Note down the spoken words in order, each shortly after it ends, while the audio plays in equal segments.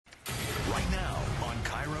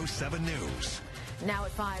KIRO 7 News. Now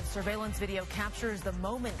at 5, surveillance video captures the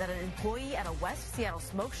moment that an employee at a West Seattle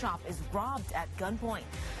smoke shop is robbed at gunpoint.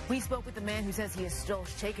 We spoke with the man who says he is still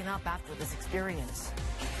shaken up after this experience.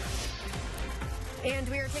 And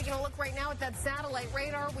we are taking a look right now at that satellite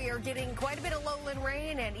radar. We are getting quite a bit of lowland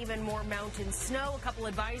rain and even more mountain snow. A couple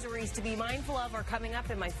advisories to be mindful of are coming up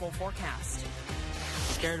in my full forecast.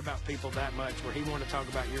 Cared about people that much where he wanted to talk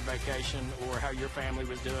about your vacation or how your family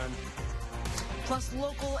was doing. Plus,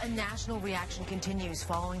 local and national reaction continues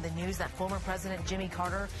following the news that former President Jimmy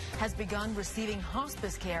Carter has begun receiving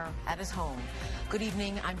hospice care at his home. Good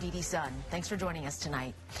evening, I'm Dee Dee Sun. Thanks for joining us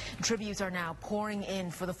tonight. Tributes are now pouring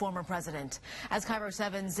in for the former president. As KIRO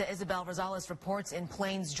 7's Isabel Rosales reports in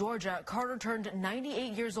Plains, Georgia, Carter turned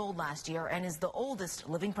 98 years old last year and is the oldest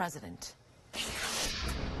living president.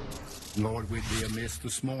 Lord, we'd be amiss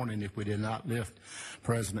this morning if we did not lift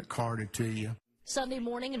President Carter to you. Sunday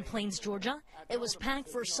morning in Plains, Georgia, it was packed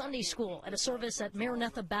for Sunday school at a service at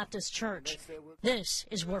Maranatha Baptist Church. This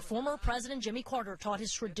is where former President Jimmy Carter taught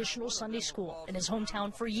his traditional Sunday school in his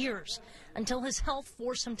hometown for years, until his health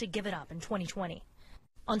forced him to give it up in 2020.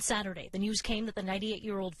 On Saturday, the news came that the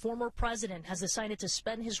 98-year-old former president has decided to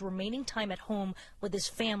spend his remaining time at home with his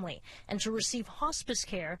family and to receive hospice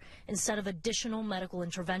care instead of additional medical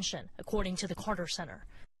intervention, according to the Carter Center.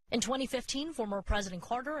 In 2015, former President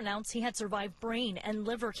Carter announced he had survived brain and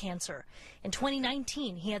liver cancer. In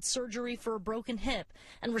 2019, he had surgery for a broken hip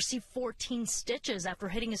and received 14 stitches after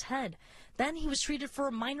hitting his head. Then he was treated for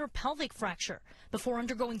a minor pelvic fracture before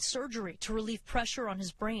undergoing surgery to relieve pressure on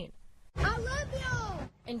his brain. I love you!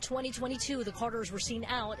 In 2022, the Carters were seen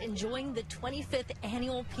out enjoying the 25th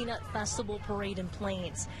annual Peanut Festival Parade in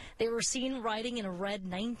Plains. They were seen riding in a red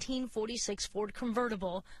 1946 Ford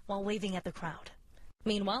convertible while waving at the crowd.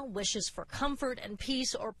 Meanwhile, wishes for comfort and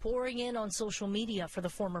peace are pouring in on social media for the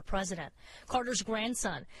former president. Carter's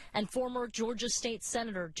grandson and former Georgia State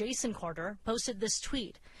Senator Jason Carter posted this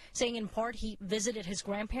tweet, saying in part he visited his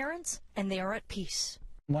grandparents and they are at peace.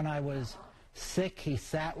 When I was sick, he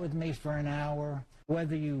sat with me for an hour.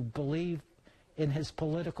 Whether you believe in his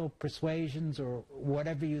political persuasions or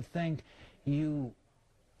whatever you think, you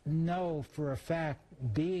know for a fact,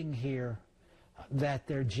 being here, that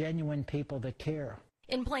they're genuine people that care.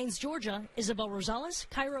 In Plains, Georgia, Isabel Rosales,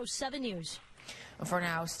 KIRO 7 News. For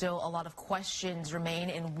now, still a lot of questions remain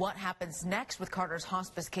in what happens next with Carter's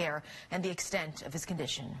hospice care and the extent of his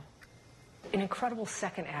condition. An incredible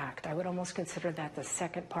second act. I would almost consider that the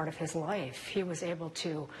second part of his life. He was able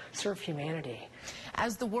to serve humanity.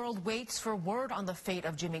 As the world waits for word on the fate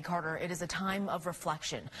of Jimmy Carter, it is a time of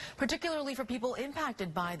reflection, particularly for people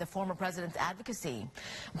impacted by the former president's advocacy.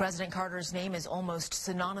 President Carter's name is almost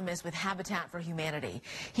synonymous with Habitat for Humanity.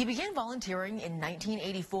 He began volunteering in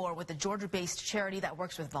 1984 with a Georgia-based charity that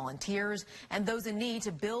works with volunteers and those in need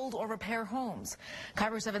to build or repair homes.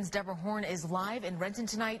 KIRO 7's Deborah Horn is live in Renton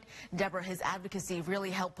tonight. Deborah, his advocacy really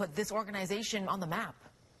helped put this organization on the map.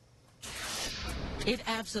 It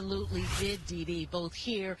absolutely did, Dee Dee, both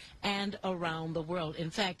here and around the world. In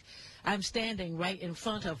fact, I'm standing right in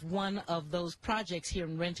front of one of those projects here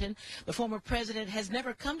in Renton. The former president has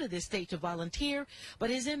never come to this state to volunteer, but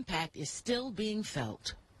his impact is still being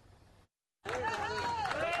felt.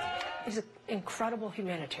 He's an incredible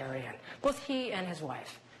humanitarian, both he and his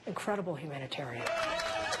wife. Incredible humanitarian.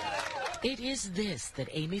 It is this that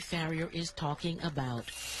Amy Farrier is talking about.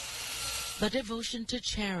 The devotion to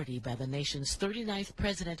charity by the nation's 39th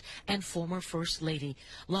president and former First Lady,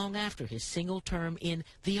 long after his single term in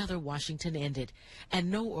the other Washington ended.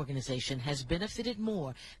 And no organization has benefited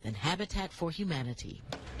more than Habitat for Humanity.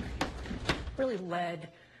 Really led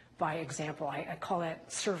by example. I call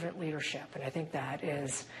that servant leadership, and I think that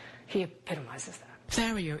is, he epitomizes that.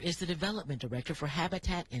 Farrier is the development director for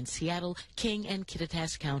Habitat in Seattle, King, and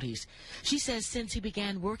Kittitas counties. She says since he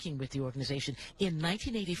began working with the organization in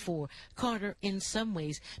 1984, Carter, in some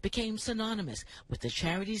ways, became synonymous with the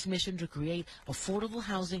charity's mission to create affordable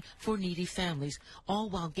housing for needy families, all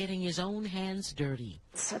while getting his own hands dirty.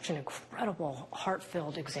 Such an incredible,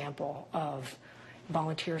 heart-filled example of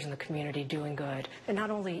volunteers in the community doing good, and not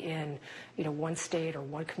only in one state or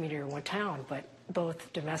one community or one town, but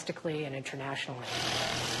both domestically and internationally.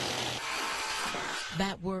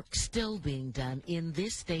 That work still being done in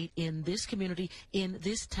this state, in this community, in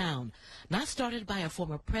this town. Not started by a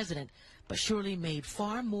former president, but surely made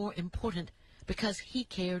far more important because he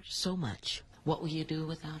cared so much. What will you do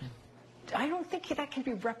without him? I don't think that can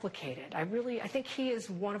be replicated. I think he is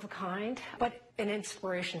one of a kind, but an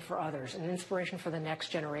inspiration for others, an inspiration for the next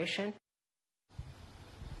generation.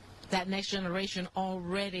 That next generation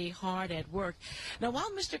already hard at work. Now, while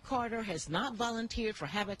Mr. Carter has not volunteered for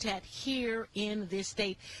Habitat here in this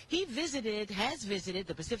state, he has visited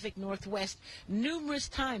the Pacific Northwest numerous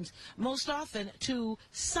times, most often to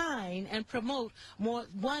sign and promote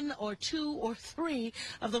one or two or three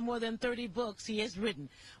of the more than 30 books he has written.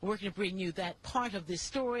 We're going to bring you that part of this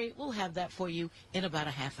story. We'll have that for you in about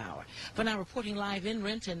a half hour. For now, reporting live in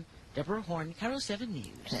Renton, Deborah Horn, KIRO 7 News.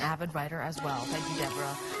 An avid writer as well. Thank you,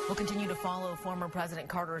 Deborah. We'll continue to follow former President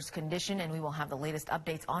Carter's condition, and we will have the latest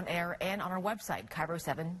updates on air and on our website,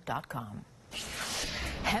 KIRO7.com.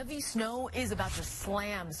 Heavy snow is about to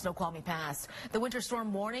slam Snoqualmie Pass. The winter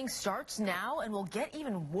storm warning starts now and will get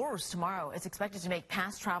even worse tomorrow. It's expected to make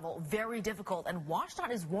pass travel very difficult, and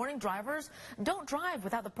WashDOT is warning drivers, don't drive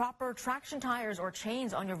without the proper traction tires or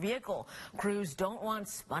chains on your vehicle. Crews don't want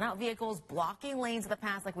spun-out vehicles blocking lanes of the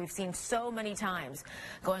pass like we've seen so many times.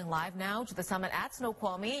 Going live now to the summit at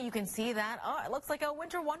Snoqualmie, you can see that, it looks like a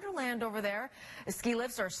winter wonderland over there. Ski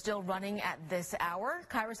lifts are still running at this hour.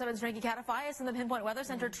 KIRO 7's Frankie Catafayas in the Pinpoint Weather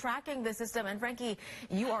Center tracking the system. And Frankie,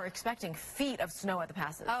 you are expecting feet of snow at the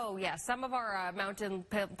passes. Oh, yeah. Some of our mountain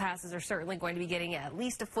passes are certainly going to be getting at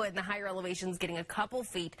least a foot, and the higher elevations getting a couple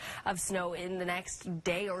feet of snow in the next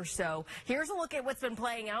day or so. Here's a look at what's been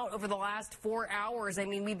playing out over the last 4 hours. I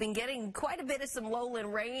mean, we've been getting quite a bit of some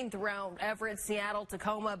lowland rain throughout Everett, Seattle,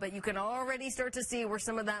 Tacoma, but you can already start to see where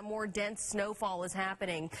some of that more dense snowfall is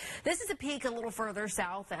happening. This is a peak a little further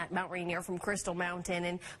south at Mount Rainier from Crystal Mountain,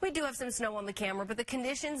 and we do have some snow on the camera, but the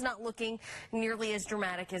conditions not looking nearly as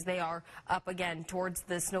dramatic as they are up again towards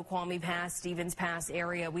the Snoqualmie Pass, Stevens Pass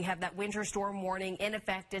area. We have that winter storm warning in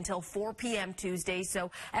effect until 4 p.m. Tuesday, so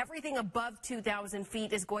everything above 2,000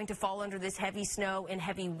 feet is going to fall under this heavy snow and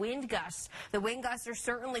heavy wind gusts. The wind gusts are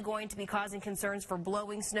certainly going to be causing concerns for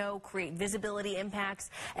blowing snow, create visibility impacts,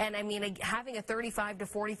 and I mean, having a 35 to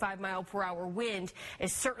 45 mile per hour wind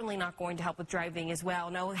is certainly not going to help with driving as well.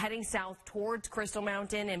 Now, heading south towards Crystal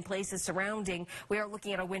Mountain and places surrounding, we are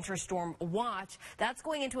looking at a winter storm watch. That's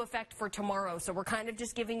going into effect for tomorrow, so we're kind of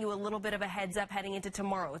just giving you a little bit of a heads up heading into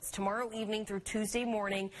tomorrow. It's tomorrow evening through Tuesday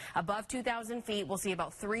morning. Above 2,000 feet, we'll see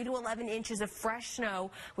about 3 to 11 inches of fresh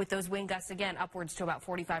snow with those wind gusts, again, upwards to about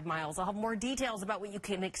 45 miles. I'll have more details about what you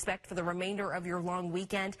can expect for the remainder of your long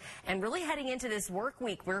weekend. And really heading into this work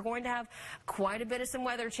week, we're going to have quite a bit of some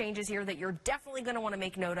weather changes here that you're definitely going to want to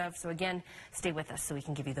make note of. So again, stay with us so we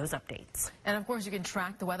can give you those updates. And of course, you can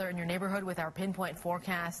track the weather in your neighborhood with our pinpoint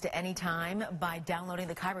forecast anytime by downloading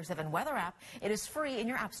the KIRO 7 weather app. It is free in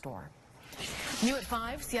your app store. New at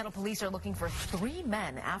 5, Seattle police are looking for 3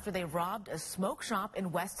 men after they robbed a smoke shop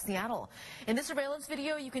in West Seattle. In this surveillance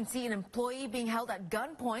video, you can see an employee being held at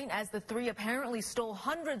gunpoint as the 3 apparently stole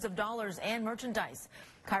hundreds of dollars and merchandise.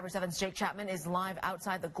 KIRO 7's Jake Chapman is live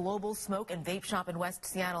outside the Global Smoke and Vape Shop in West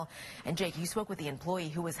Seattle. And Jake, you spoke with the employee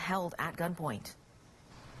who was held at gunpoint.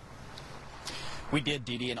 We did,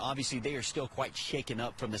 Dee Dee, and obviously they are still quite shaken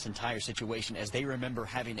up from this entire situation as they remember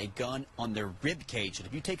having a gun on their rib cage. And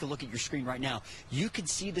if you take a look at your screen right now, you can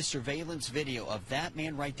see the surveillance video of that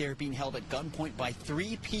man right there being held at gunpoint by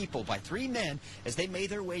 3 people, by 3 men, as they made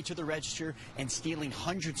their way to the register and stealing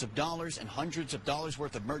hundreds of dollars and hundreds of dollars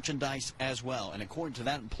worth of merchandise as well. And according to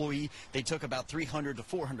that employee, they took about $300 to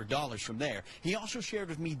 $400 from there. He also shared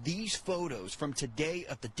with me these photos from today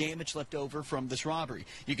of the damage left over from this robbery.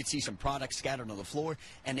 You can see some products scattered on the floor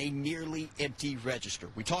and a nearly empty register.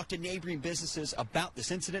 We talked to neighboring businesses about this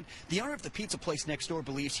incident. The owner of the pizza place next door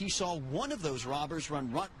believes he saw one of those robbers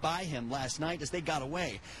run right by him last night as they got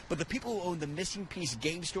away. But the people who own the Missing Piece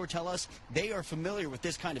game store tell us they are familiar with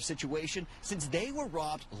this kind of situation since they were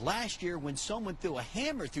robbed last year when someone threw a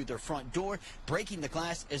hammer through their front door, breaking the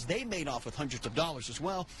glass as they made off with hundreds of dollars as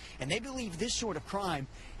well. And they believe this sort of crime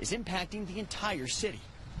is impacting the entire city.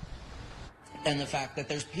 And the fact that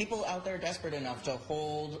there's people out there desperate enough to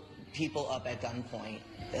hold people up at gunpoint,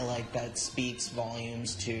 like, that speaks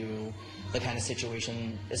volumes to the kind of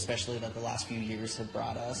situation, especially that the last few years have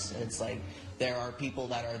brought us. It's like there are people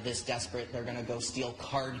that are this desperate, they're going to go steal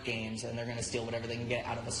card games and they're going to steal whatever they can get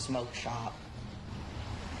out of a smoke shop.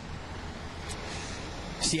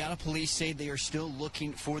 Seattle police say they are still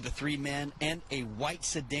looking for the 3 men and a white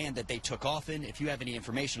sedan that they took off in. If you have any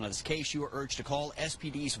information on this case, you are urged to call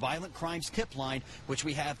SPD's Violent Crimes Tip Line, which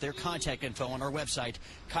we have their contact info on our website,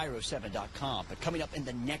 KIRO7.com. But coming up in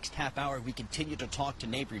the next half hour, we continue to talk to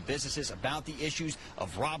neighboring businesses about the issues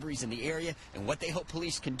of robberies in the area and what they hope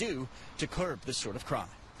police can do to curb this sort of crime.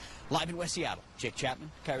 Live in West Seattle, Jake Chapman,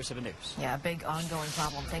 KIRO 7 News. Yeah, big ongoing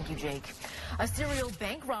problem. Thank you, Jake. A serial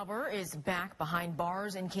bank robber is back behind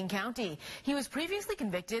bars in King County. He was previously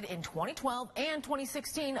convicted in 2012 and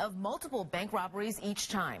 2016 of multiple bank robberies each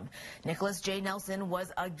time. Nicholas J. Nelson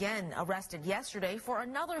was again arrested yesterday for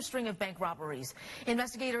another string of bank robberies.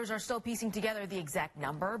 Investigators are still piecing together the exact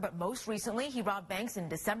number, but most recently he robbed banks in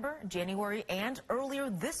December, January, and earlier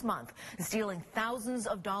this month, stealing thousands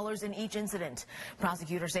of dollars in each incident.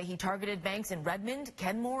 Prosecutors say he targeted banks in Redmond,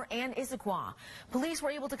 Kenmore, and Issaquah. Police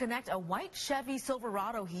were able to connect a white Chevy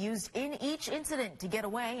Silverado he used in each incident to get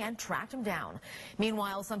away and tracked him down.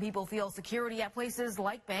 Meanwhile, some people feel security at places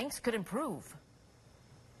like banks could improve.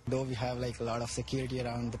 Though we have like a lot of security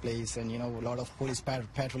around the place and, a lot of police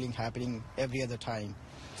patrolling happening every other time.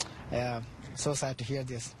 So sad to hear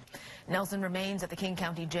this. Nelson remains at the King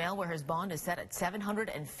County Jail, where his bond is set at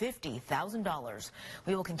 $750,000.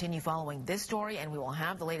 We will continue following this story, and we will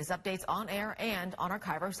have the latest updates on air and on our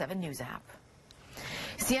KIRO 7 News app.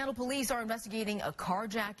 Seattle police are investigating a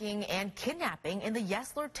carjacking and kidnapping in the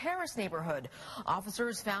Yesler Terrace neighborhood.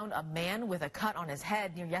 Officers found a man with a cut on his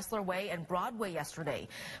head near Yesler Way and Broadway yesterday.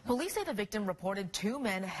 Police say the victim reported two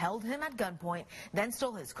men held him at gunpoint, then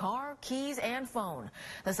stole his car, keys, and phone.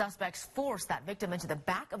 The suspects forced that victim into the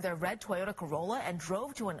back of their red Toyota Corolla and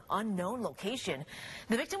drove to an unknown location.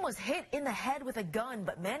 The victim was hit in the head with a gun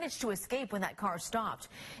but managed to escape when that car stopped.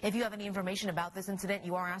 If you have any information about this incident,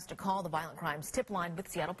 you are asked to call the Violent Crimes Tip Line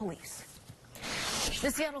with Seattle Police.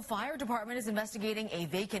 The Seattle Fire Department is investigating a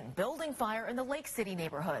vacant building fire in the Lake City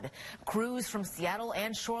neighborhood. Crews from Seattle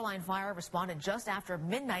and Shoreline Fire responded just after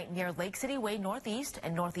midnight near Lake City Way Northeast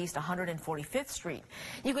and Northeast 145th Street.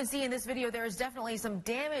 You can see in this video there is definitely some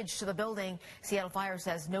damage to the building. Seattle Fire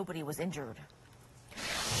says nobody was injured.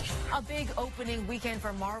 A big opening weekend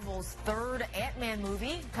for Marvel's third Ant-Man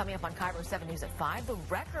movie. Coming up on KIRO 7 News at 5, the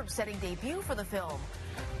record-setting debut for the film.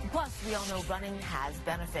 Plus, we all know running has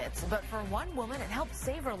benefits, but for one woman, it helped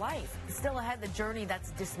save her life. Still ahead, the journey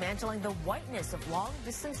that's dismantling the whiteness of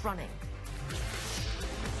long-distance running.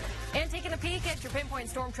 And taking a peek at your Pinpoint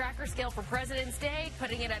Storm Tracker scale for President's Day,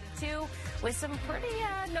 putting it at a 2 with some pretty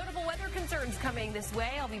notable weather concerns coming this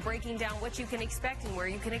way. I'll be breaking down what you can expect and where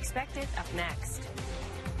you can expect it up next.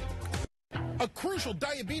 A crucial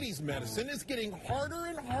diabetes medicine is getting harder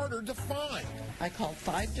and harder to find. I called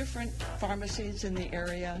 5 different pharmacies in the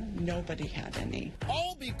area. Nobody had any.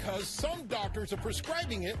 All because some doctors are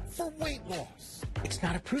prescribing it for weight loss. It's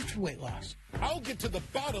not approved for weight loss. I'll get to the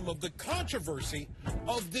bottom of the controversy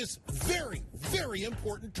of this very, very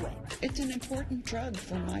important drug. It's an important drug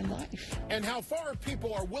for my life. And how far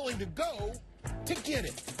people are willing to go to get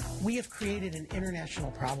it. We have created an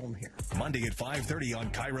international problem here. Monday at 5:30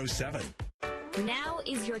 on KIRO 7. Now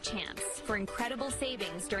is your chance for incredible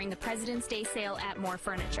savings during the President's Day sale at More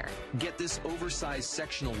Furniture. Get this oversized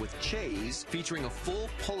sectional with chaise featuring a full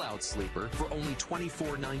pull-out sleeper for only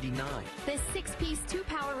 $24.99. This 6-piece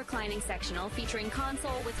 2-power reclining sectional featuring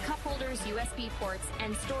console with cup holders, USB ports,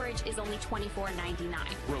 and storage is only $24.99.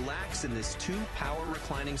 Relax in this 2-power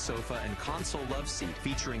reclining sofa and console love seat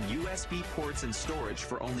featuring USB ports and storage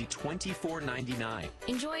for only $24.99.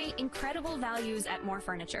 Enjoy incredible values at More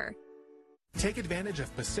Furniture. Take advantage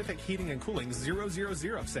of Pacific Heating and Cooling's 000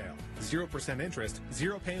 sale. 0% interest,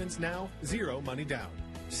 0 payments now, 0 money down.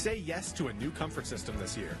 Say yes to a new comfort system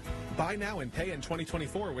this year. Buy now and pay in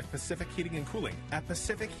 2024 with Pacific Heating and Cooling at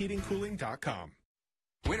pacificheatingcooling.com.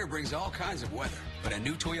 Winter brings all kinds of weather, but a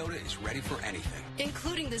new Toyota is ready for anything.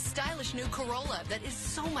 Including the stylish new Corolla that is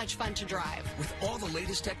so much fun to drive. With all the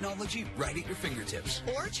latest technology right at your fingertips.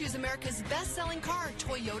 Or choose America's best-selling car,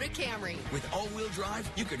 Toyota Camry. With all-wheel drive,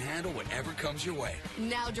 you can handle whatever comes your way.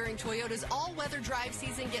 Now during Toyota's all-weather drive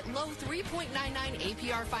season, get low 3.99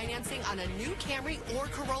 APR financing on a new Camry or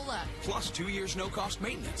Corolla. Plus 2 years no-cost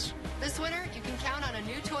maintenance. This winter, you can count on a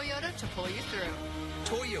new Toyota to pull you through.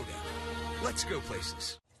 Toyota. Let's go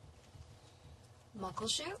places.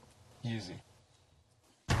 Muckleshoot? Easy.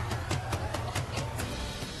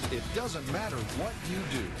 It doesn't matter what you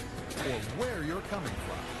do or where you're coming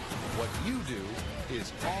from. What you do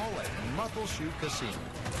is all at Muckleshoot Casino.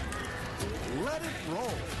 Let it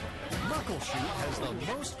roll. Muckleshoot has the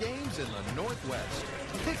most games in the Northwest.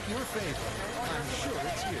 Pick your favorite. I'm sure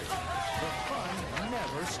it's you. The fun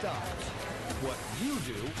never stops. What you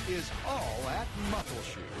do is all at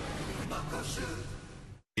Muckleshoot. Muckleshoot.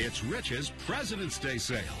 It's Rich's President's Day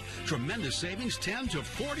sale. Tremendous savings, 10 to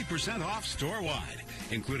 40% off store-wide,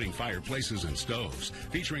 including fireplaces and stoves,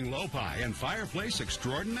 featuring Lopi and Fireplace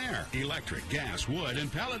Extraordinaire, electric, gas, wood,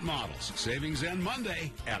 and pellet models. Savings end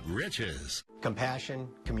Monday at Rich's. Compassion,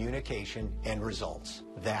 communication, and results.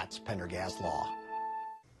 That's Pendergast Law.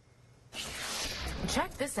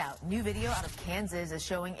 Check this out. New video out of Kansas is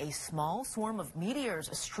showing a small swarm of meteors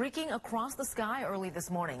streaking across the sky early this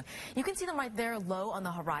morning. You can see them right there low on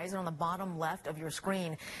the horizon on the bottom left of your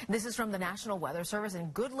screen. This is from the National Weather Service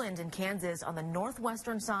in Goodland in Kansas on the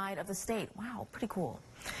northwestern side of the state. Wow, pretty cool.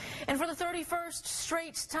 And for the 31st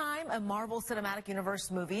straight time, a Marvel Cinematic Universe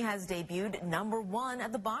movie has debuted #1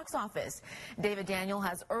 at the box office. David Daniel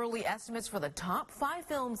has early estimates for the top 5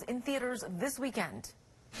 films in theaters this weekend.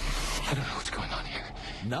 I don't know what's going on here.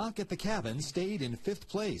 Knock at the Cabin stayed in 5th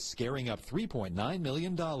place, scaring up $3.9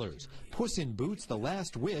 million. Puss in Boots: The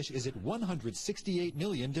Last Wish is at $168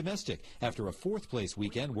 million domestic, after a 4th place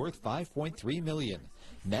weekend worth $5.3 million.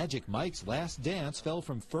 Magic Mike's Last Dance fell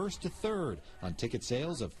from 1st to 3rd on ticket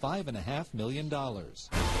sales of $5.5 million.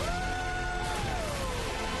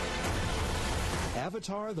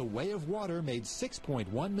 Avatar: The Way of Water made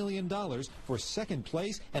 $6.1 million for 2nd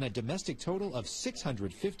place and a domestic total of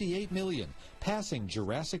 $658 million, passing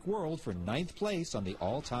Jurassic World for 9th place on the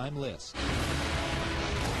all-time list.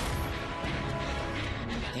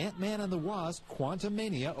 Ant-Man and the Wasp: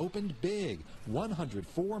 Quantumania opened big,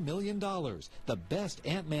 $104 million, the best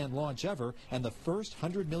Ant-Man launch ever and the first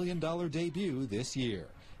 $100 million debut this year.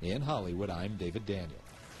 In Hollywood, I'm David Daniel.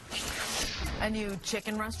 A new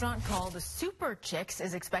chicken restaurant called Super Chicks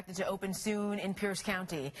is expected to open soon in Pierce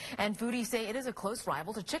County, and foodies say it is a close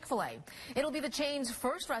rival to Chick-fil-A. It'll be the chain's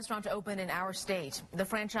first restaurant to open in our state. The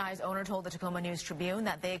franchise owner told the Tacoma News Tribune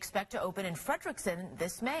that they expect to open in Frederickson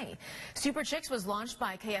this May. Super Chicks was launched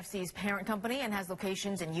by KFC's parent company and has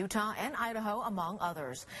locations in Utah and Idaho, among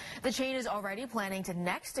others. The chain is already planning to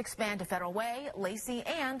next expand to Federal Way, Lacey,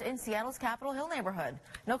 and in Seattle's Capitol Hill neighborhood.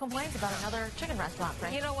 No complaints about another chicken restaurant,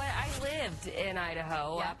 Frank. You know what? I lived in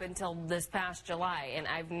Idaho up until this past July, and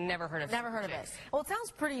I've never heard of it. Never heard of it. Well, it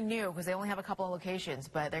sounds pretty new because they only have a couple of locations,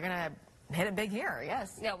 but they're going to hit it big here,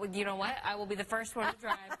 yes. Yeah, well, you know what? I will be the first one to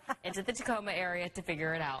drive into the Tacoma area to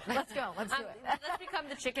figure it out. Let's go. Let's do it. Let's become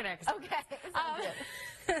the chicken expert. Okay.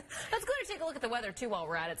 Let's go and take a look at the weather, too, while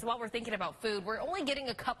we're at it. So while we're thinking about food, we're only getting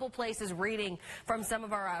a couple places reading from some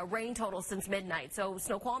of our rain totals since midnight. So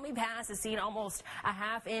Snoqualmie Pass has seen almost a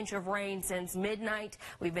 ½ inch of rain since midnight.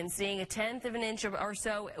 We've been seeing 1/10 of an inch or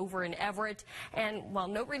so over in Everett. And while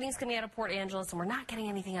no readings coming out of Port Angeles, and we're not getting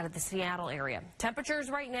anything out of the Seattle area. Temperatures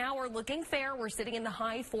right now are looking fair. We're sitting in the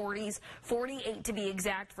high 40s, 48 to be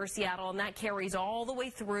exact for Seattle, and that carries all the way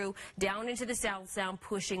through down into the South Sound,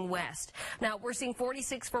 pushing west. Now, we're seeing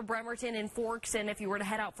 46 for Bremerton and Forks, and if you were to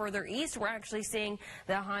head out further east, we're actually seeing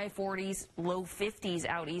the high 40s, low 50s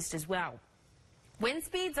out east as well. Wind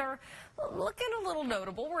speeds are looking a little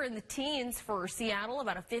notable. We're in the teens for Seattle.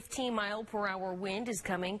 About a 15-mile-per-hour wind is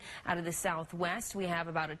coming out of the southwest. We have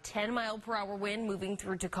about a 10-mile-per-hour wind moving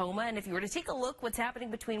through Tacoma. And if you were to take a look what's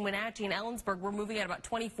happening between Wenatchee and Ellensburg, we're moving at about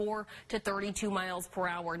 24 to 32 miles per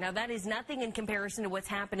hour. Now, that is nothing in comparison to what's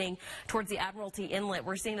happening towards the Admiralty Inlet.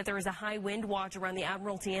 We're seeing that there is a high wind watch around the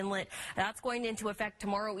Admiralty Inlet. That's going into effect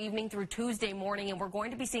tomorrow evening through Tuesday morning, and we're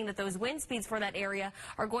going to be seeing that those wind speeds for that area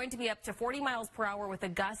are going to be up to 40 miles per hour with a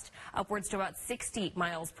gust upwards to about 60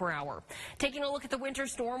 miles per hour. Taking a look at the winter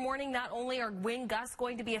storm warning, not only are wind gusts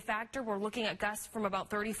going to be a factor, we're looking at gusts from about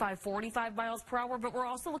 35, 45 miles per hour, but we're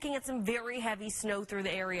also looking at some very heavy snow through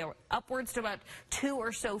the area, upwards to about 2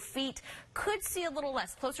 or so feet. Could see a little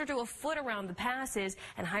less, closer to a foot around the passes,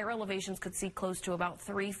 and higher elevations could see close to about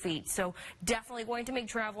 3 feet. So definitely going to make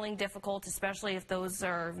traveling difficult, especially if those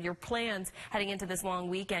are your plans heading into this long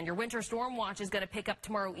weekend. Your winter storm watch is going to pick up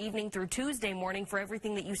tomorrow evening through Tuesday morning for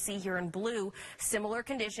everything that you see here in blue. Similar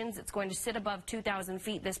conditions. It's going to sit above 2,000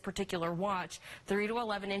 feet this particular watch. 3 to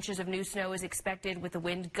 11 inches of new snow is expected with a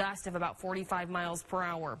wind gust of about 45 miles per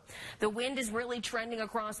hour. The wind is really trending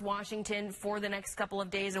across Washington for the next couple of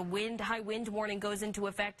days. A high wind warning goes into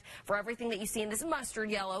effect for everything that you see in this mustard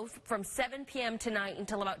yellow from 7 p.m. tonight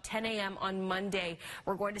until about 10 a.m. on Monday.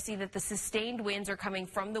 We're going to see that the sustained winds are coming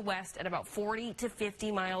from the west at about 40 to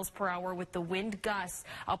 50 miles per hour with the wind gusts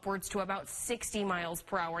upwards to about 60 miles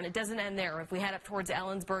per hour. And it doesn't end there. If we head up towards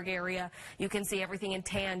Ellensburg area, you can see everything in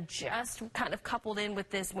tan just kind of coupled in with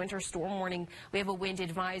this winter storm warning. We have a wind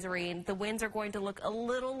advisory, and the winds are going to look a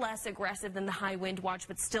little less aggressive than the high wind watch,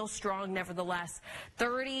 but still strong nevertheless.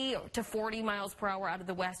 30 to 40 miles per hour out of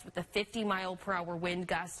the west with a 50-mile-per-hour wind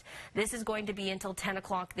gust. This is going to be until 10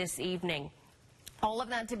 o'clock this evening. All of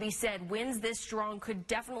that to be said, winds this strong could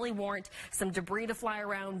definitely warrant some debris to fly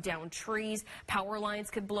around, down trees, power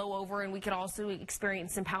lines could blow over, and we could also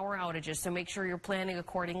experience some power outages. So make sure you're planning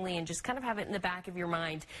accordingly and just kind of have it in the back of your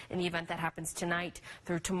mind in the event that happens tonight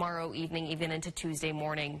through tomorrow evening, even into Tuesday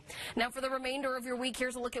morning. Now for the remainder of your week,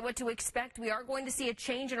 here's a look at what to expect. We are going to see a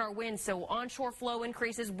change in our winds, so onshore flow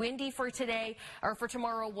increases, windy for today or for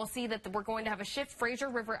tomorrow. We'll see that we're going to have a shift. Fraser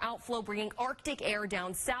River outflow bringing Arctic air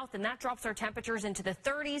down south, and that drops our temperatures into the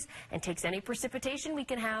 30s and takes any precipitation we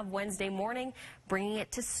can have Wednesday morning, bringing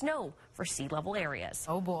it to snow for sea level areas.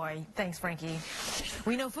 Oh boy. Thanks, Frankie.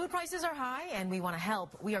 We know food prices are high and we want to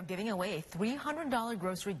help. We are giving away a $300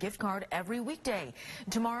 grocery gift card every weekday.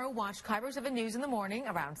 Tomorrow, watch KIRO 7 News in the morning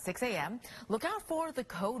around 6 a.m. Look out for the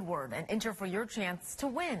code word and enter for your chance to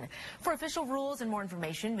win. For official rules and more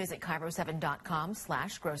information, visit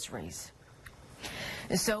KIRO7.com/groceries.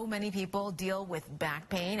 So many people deal with back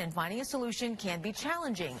pain, and finding a solution can be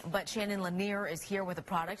challenging. But Shannon Lanier is here with a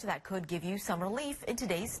product that could give you some relief in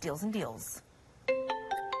today's Steals and Deals.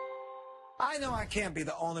 I know I can't be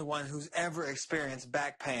the only one who's ever experienced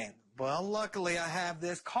back pain. Well, luckily I have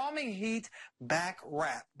this Calming Heat back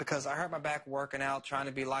wrap because I hurt my back working out, trying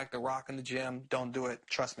to be like The Rock in the gym. Don't do it,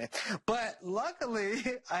 trust me. But luckily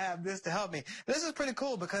I have this to help me. This is pretty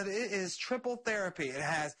cool because it is triple therapy. It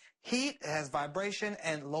has heat, it has vibration,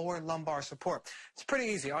 and lower lumbar support. It's pretty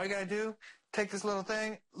easy. All you gotta do, take this little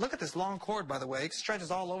thing. Look at this long cord, by the way. It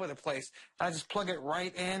stretches all over the place. I just plug it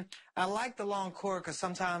right in. I like the long cord because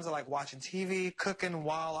sometimes I like watching TV, cooking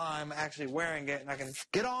while I'm actually wearing it, and I can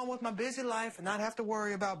get on with my busy life and not have to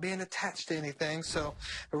worry about being attached to anything. So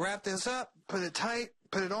I wrap this up, put it tight,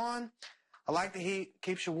 put it on. I like the heat,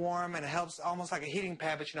 keeps you warm, and it helps almost like a heating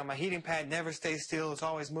pad, but you know, my heating pad never stays still. It's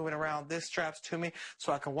always moving around. This straps to me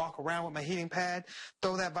so I can walk around with my heating pad,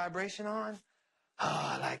 throw that vibration on.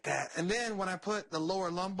 Oh, I like that. And then when I put the lower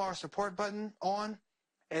lumbar support button on,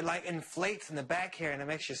 it like inflates in the back here and it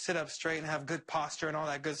makes you sit up straight and have good posture and all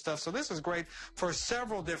that good stuff. So this is great for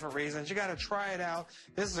several different reasons. You got to try it out.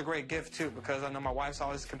 This is a great gift too because I know my wife's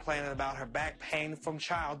always complaining about her back pain from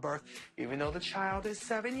childbirth. Even though the child is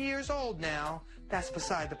 7 years old now, that's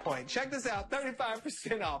beside the point. Check this out,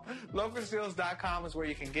 35% off. Localsteals.com is where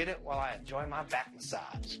you can get it while I enjoy my back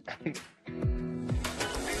massage.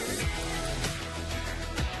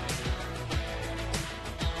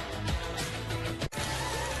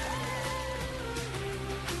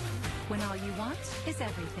 When all you want is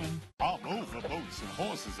everything. All over boats and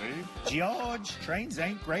horses, eh? George, trains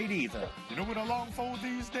ain't great either. You know what I long for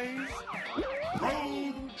these days?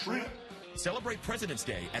 Road trip. Celebrate President's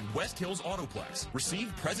Day at West Hills Autoplex.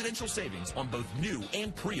 Receive presidential savings on both new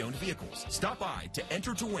and pre-owned vehicles. Stop by to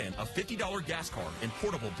enter to win a $50 gas card and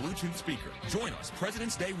portable Bluetooth speaker. Join us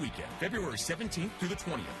President's Day weekend, February 17th through the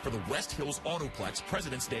 20th for the West Hills Autoplex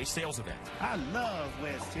President's Day sales event. I love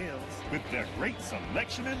West Hills with their great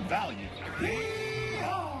selection and value.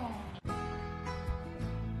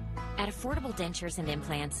 At Affordable Dentures and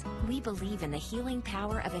Implants, we believe in the healing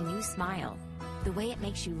power of a new smile. The way it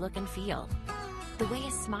makes you look and feel. The way a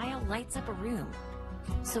smile lights up a room.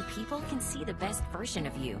 So people can see the best version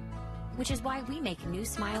of you. Which is why we make new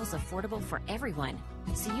smiles affordable for everyone.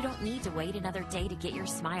 So you don't need to wait another day to get your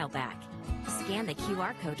smile back. Scan the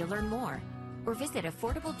QR code to learn more. Or visit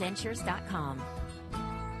affordabledentures.com.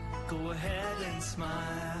 Go ahead and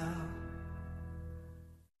smile.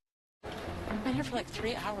 I've been here for like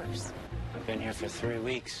 3 hours. I've been here for 3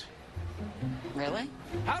 weeks. Really?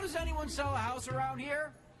 How does anyone sell a house around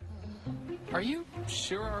here? Are you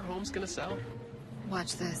sure our home's gonna sell?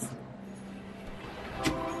 Watch this.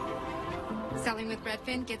 Selling with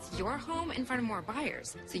Redfin gets your home in front of more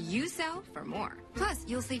buyers, so you sell for more. Plus,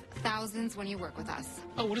 you'll save thousands when you work with us.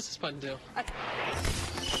 Oh, what does this button do?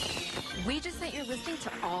 We just sent your listing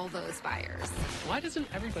to all those buyers. Why doesn't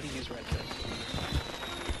everybody use Redfin?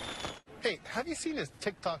 Hey, have you seen this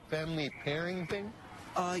TikTok family pairing thing?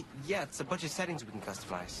 Yeah, it's a bunch of settings we can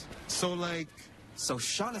customize. So, like... So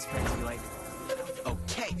Shauna's friends be like,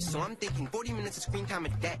 okay, so I'm thinking 40 minutes of screen time a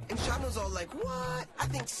day. And Shauna's all like, what? I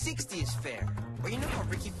think 60 is fair. Or you know how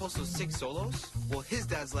Ricky posts those 6 solos? Well, his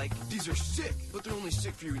dad's like, these are sick, but they're only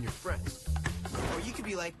sick for you and your friends. Or you could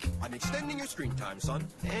be like, I'm extending your screen time, son,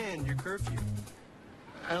 and your curfew.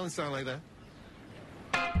 I don't sound like that.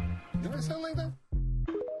 Do I sound like that?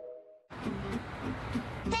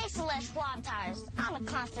 Thanks to Les Schwab tires, I'm a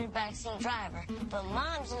confident backseat driver, but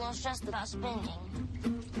Mom's a little stressed about spending.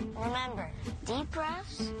 Remember, deep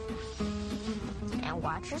breaths and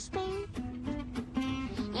watch your speed.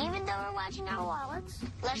 Even though we're watching our wallets,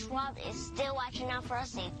 Les Schwab is still watching out for our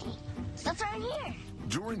safety. Stuff's right here.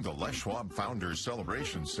 During the Les Schwab Founders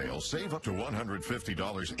Celebration Sale, save up to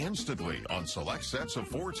 $150 instantly on select sets of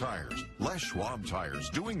 4 tires. Les Schwab Tires,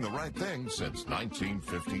 doing the right thing since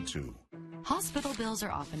 1952. Hospital bills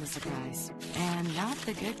are often a surprise, and not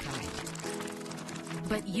the good kind.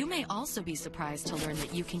 But you may also be surprised to learn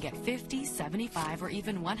that you can get 50, 75, or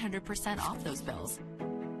even 100% off those bills.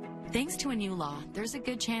 Thanks to a new law, there's a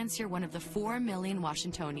good chance you're one of the 4 million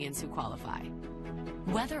Washingtonians who qualify.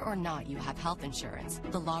 Whether or not you have health insurance,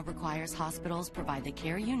 the law requires hospitals provide the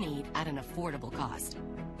care you need at an affordable cost.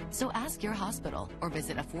 So ask your hospital or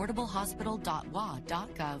visit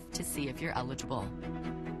affordablehospital.wa.gov to see if you're eligible.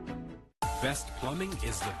 Best Plumbing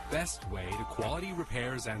is the best way to quality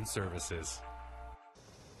repairs and services.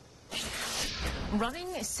 Running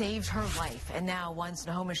saved her life, and now one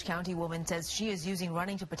Snohomish County woman says she is using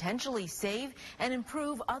running to potentially save and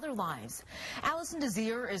improve other lives. Allison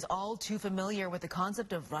Desir is all too familiar with the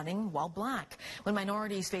concept of running while black, when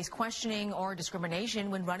minorities face questioning or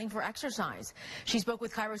discrimination when running for exercise. She spoke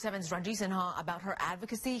with KIRO 7's Ranji Sinha about her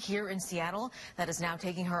advocacy here in Seattle that is now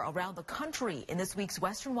taking her around the country in this week's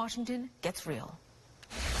Western Washington Gets Real.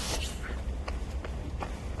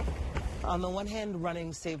 On the one hand,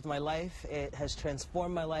 running saved my life. It has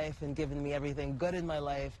transformed my life and given me everything good in my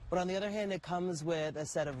life. But on the other hand, it comes with a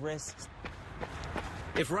set of risks.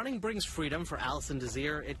 If running brings freedom for Allison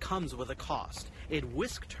Desir, it comes with a cost. It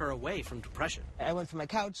whisked her away from depression. I went from my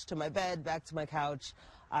couch to my bed, back to my couch.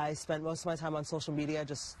 I spent most of my time on social media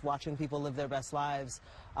just watching people live their best lives.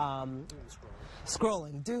 Doom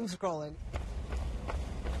scrolling.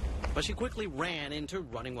 But she quickly ran into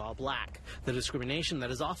running while black, the discrimination that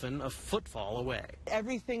is often a footfall away.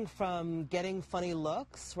 Everything from getting funny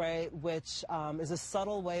looks, right, which is a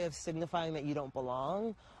subtle way of signifying that you don't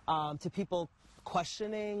belong, to people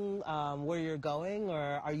questioning where you're going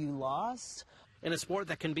or are you lost. In a sport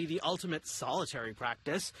that can be the ultimate solitary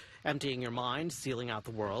practice, emptying your mind, sealing out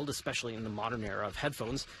the world, especially in the modern era of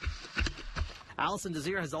headphones, Allison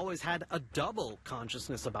Desir has always had a double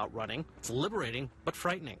consciousness about running. It's liberating, but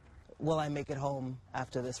frightening. Will I make it home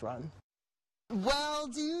after this run? Well,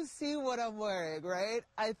 do you see what I'm wearing, right?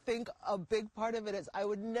 I think a big part of it is I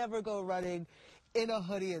would never go running in a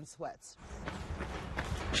hoodie and sweats.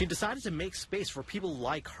 She decided to make space for people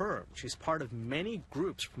like her. She's part of many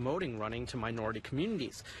groups promoting running to minority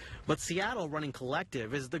communities. But Seattle Running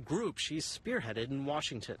Collective is the group she's spearheaded in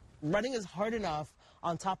Washington. Running is hard enough.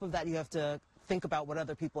 On top of that, you have to think about what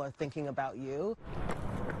other people are thinking about you.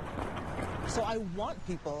 So I want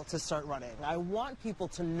people to start running. I want people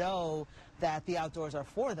to know that the outdoors are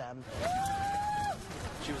for them.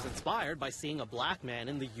 She was inspired by seeing a black man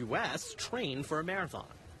in the U.S. train for a marathon.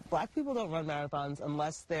 Black people don't run marathons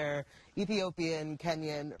unless they're Ethiopian,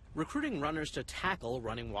 Kenyan. Recruiting runners to tackle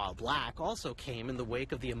running while black also came in the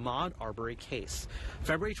wake of the Ahmaud Arbery case.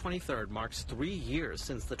 February 23rd marks 3 years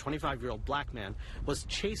since the 25-year-old black man was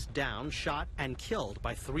chased down, shot, and killed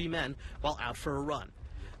by 3 men while out for a run.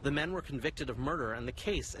 The men were convicted of murder, and the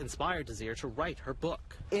case inspired Desir to write her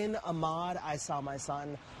book. In Ahmaud, I saw my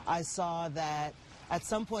son. I saw that at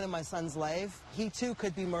some point in my son's life, he too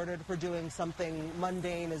could be murdered for doing something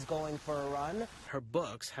mundane as going for a run. Her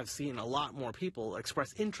books have seen a lot more people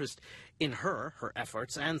express interest in her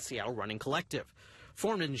efforts, and Seattle Running Collective.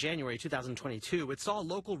 Formed in January 2022, it saw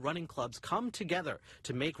local running clubs come together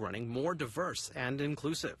to make running more diverse and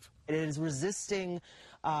inclusive. It is resisting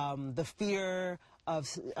the fear of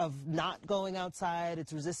not going outside.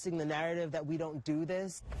 It's resisting the narrative that we don't do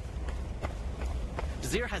this.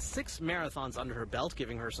 Desir has 6 marathons under her belt,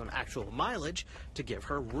 giving her some actual mileage to give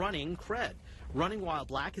her running cred. Running while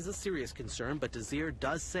black is a serious concern, but Desir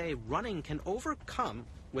does say running can overcome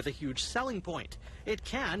with a huge selling point. It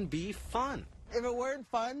can be fun. If it weren't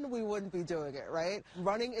fun, we wouldn't be doing it, right?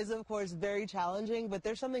 Running is, of course, very challenging, but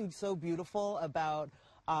there's something so beautiful about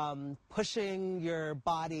pushing your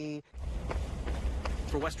body.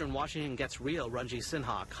 For Western Washington Gets Real, Ranji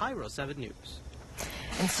Sinha, KIRO 7 News.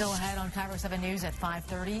 And still ahead on KIRO 7 News at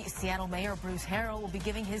 5:30, Seattle Mayor Bruce Harrell will be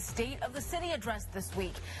giving his State of the City address this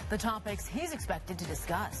week. The topics he's expected to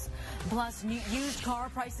discuss. Plus, used car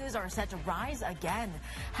prices are set to rise again.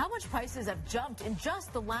 How much prices have jumped in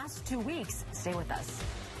just the last 2 weeks? Stay with us.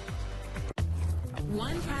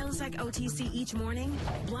 One Prilosec OTC each morning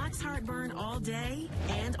blocks heartburn all day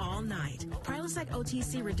and all night. Prilosec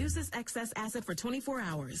OTC reduces excess acid for 24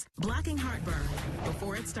 hours, blocking heartburn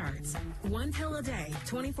before it starts. 1 pill a day,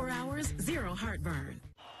 24 hours, 0 heartburn.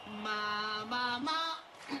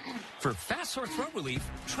 For fast sore throat relief,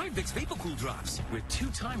 try Vicks VapoCool Drops with 2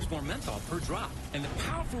 times more menthol per drop and the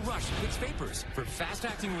powerful rush of Vicks Vapors for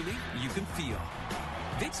fast-acting relief you can feel.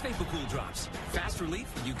 Vicks VapoCool Drops, fast relief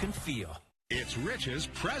you can feel. It's Rich's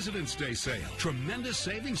President's Day sale. Tremendous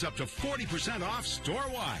savings up to 40% off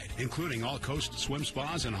store-wide, including all Coast swim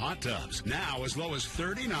spas and hot tubs. Now as low as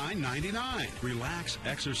 $39.99. Relax,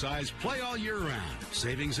 exercise, play all year round.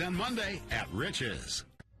 Savings end Monday at Rich's.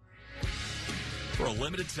 For a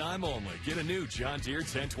limited time only, get a new John Deere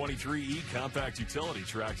 1023E compact utility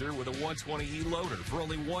tractor with a 120E loader for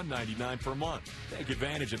only $199 per month. Take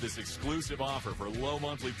advantage of this exclusive offer for low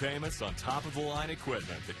monthly payments on top-of-the-line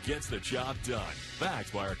equipment that gets the job done,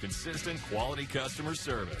 backed by our consistent quality customer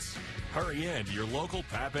service. Hurry in to your local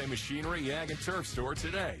Pape Machinery Ag and Turf store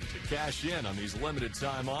today to cash in on these limited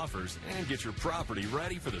time offers and get your property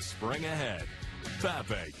ready for the spring ahead.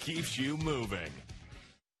 Pape keeps you moving.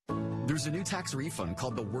 There's a new tax refund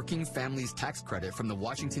called the Working Families Tax Credit from the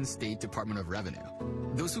Washington State Department of Revenue.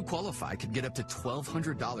 Those who qualify could get up to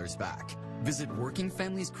 $1,200 back. Visit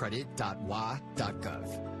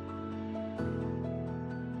workingfamiliescredit.wa.gov.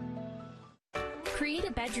 Create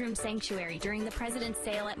a bedroom sanctuary during the President's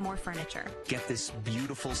Sale at More Furniture. Get this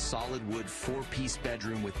beautiful solid wood 4-piece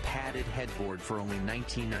bedroom with padded headboard for only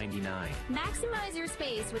 $19.99. Maximize your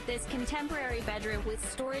space with this contemporary bedroom with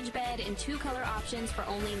storage bed and 2-color options for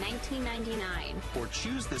only $19.99. Or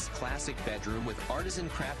choose this classic bedroom with artisan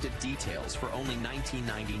crafted details for only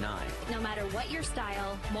 $19.99. No matter what your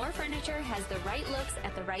style, More Furniture has the right looks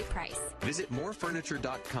at the right price. Visit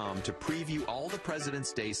morefurniture.com to preview all the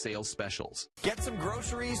President's Day sale specials. Get some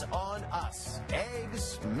groceries on us.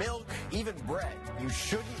 Eggs, milk, even bread. You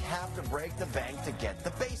shouldn't have to break the bank to get the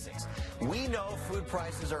basics. We know food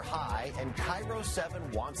prices are high, and KIRO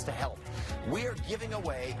 7 wants to help. We are giving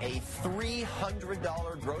away a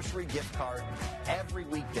 $300 grocery gift card every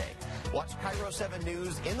weekday. Watch KIRO 7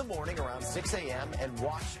 News in the morning around 6 a.m. and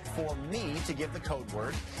watch for me to give the code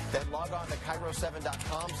word. Then log on to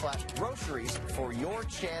KIRO7.com/groceries for your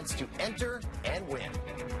chance to enter and win.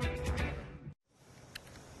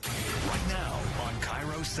 Right now on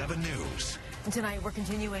KIRO 7 News. Tonight, we're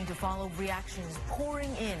continuing to follow reactions pouring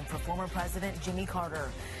in for former President Jimmy Carter.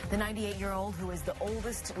 The 98-year-old, who is the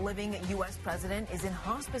oldest living U.S. president, is in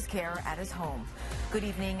hospice care at his home. Good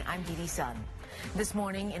evening, I'm Dee Dee Sun. This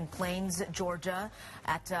morning in Plains, Georgia,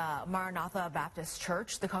 at Maranatha Baptist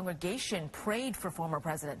Church, the congregation prayed for former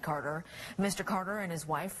President Carter. Mr. Carter and his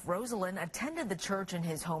wife, Rosalind, attended the church in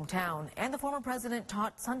his hometown, and the former president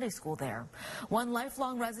taught Sunday school there. One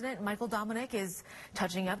lifelong resident, Michael Dominic, is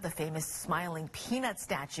touching up the famous Smiling Peanut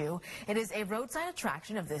statue. It is a roadside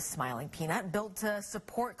attraction of this Smiling Peanut, built to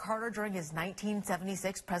support Carter during his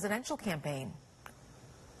 1976 presidential campaign.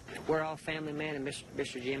 We're all family, man, and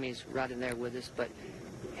Mr. Jimmy's right in there with us, but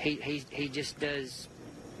he just does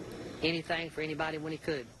anything for anybody when he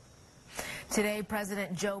could. Today,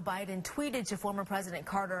 President Joe Biden tweeted to former President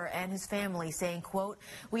Carter and his family saying, quote,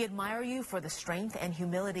 "We admire you for the strength and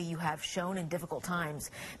humility you have shown in difficult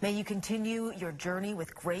times. May you continue your journey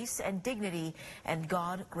with grace and dignity, and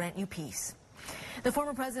God grant you peace." The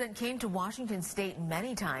former president came to Washington State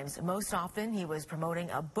many times. Most often, he was promoting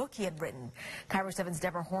a book he had written. KIRO 7's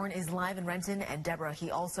Deborah Horn is live in Renton. And Deborah,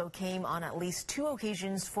 he also came on at least 2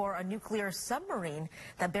 occasions for a nuclear submarine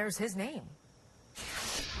that bears his name.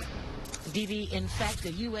 Dee, in fact,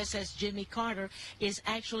 the USS Jimmy Carter is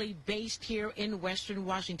actually based here in Western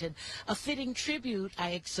Washington. A fitting tribute,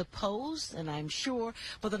 I suppose, and I'm sure,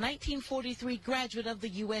 for the 1943 graduate of the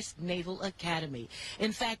U.S. Naval Academy.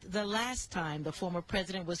 In fact, the last time the former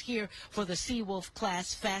president was here for the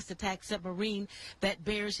Seawolf-class fast attack submarine that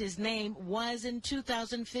bears his name was in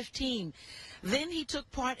 2015. Then he took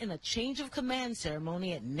part in a change of command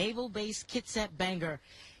ceremony at Naval Base Kitsap Bangor.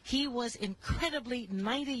 He was incredibly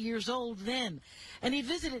 90 years old then, and he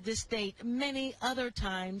visited this state many other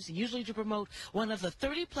times, usually to promote one of the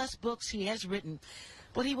 30-plus books he has written.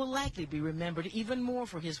 But he will likely be remembered even more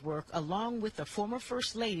for his work, along with the former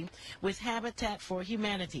First Lady, with Habitat for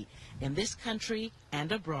Humanity in this country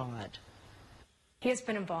and abroad. He has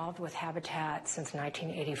been involved with Habitat since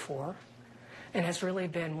 1984. And has really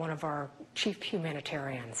been one of our chief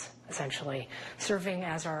humanitarians, essentially, serving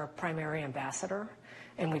as our primary ambassador,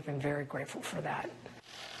 and we've been very grateful for that.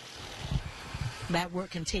 That work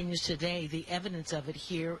continues today, the evidence of it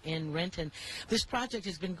here in Renton. This project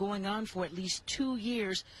has been going on for at least 2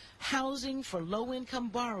 years, housing for low-income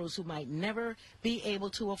borrowers who might never be able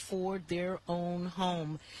to afford their own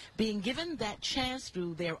home, being given that chance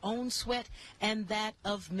through their own sweat and that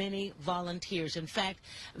of many volunteers. In fact,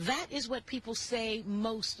 that is what people say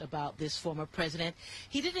most about this former president.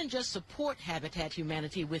 He didn't just support Habitat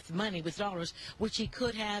Humanity with money, with dollars, which he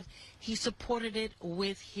could have. He supported it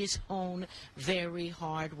with his own very very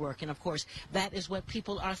hard work. And, of course, that is what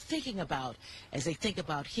people are thinking about as they think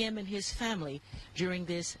about him and his family during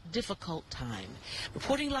this difficult time.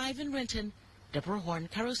 Reporting live in Renton, Deborah Horn,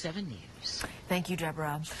 KIRO 7 News. Thank you,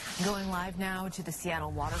 Deborah. Going live now to the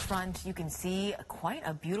Seattle waterfront. You can see quite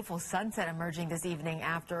a beautiful sunset emerging this evening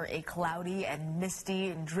after a cloudy and misty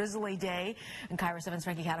and drizzly day. And KIRO 7's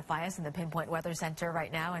Frankie Catafias in the Pinpoint Weather Center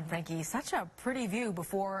right now. And Frankie, such a pretty view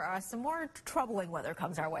before some more troubling weather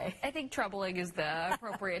comes our way. I think troubling is the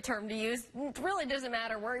appropriate term to use. It really doesn't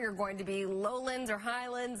matter where you're going to be, lowlands or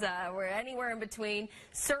highlands, or anywhere in between.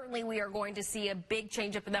 Certainly we are going to see a big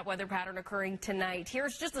change up in that weather pattern occurring tonight.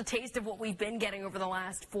 Here's just a taste of what we've been getting over the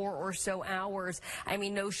last 4 or so hours. I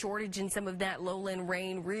mean, no shortage in some of that lowland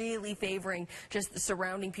rain, really favoring just the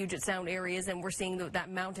surrounding Puget Sound areas, and we're seeing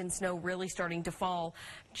that mountain snow really starting to fall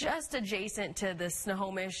just adjacent to the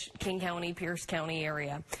Snohomish, King County, Pierce County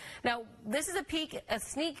area. Now, this is a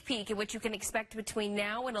sneak peek at what you can expect between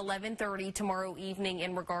now and 11:30 tomorrow evening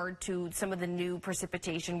in regard to some of the new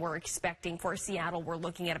precipitation we're expecting. For Seattle, we're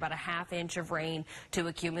looking at about a ½ inch of rain to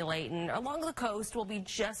accumulate, and along the coast will be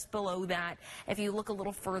just below that. If you look a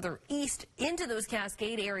little further east into those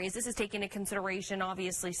Cascade areas, this is taking into consideration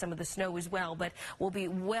obviously some of the snow as well, but we'll be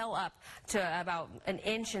well up to about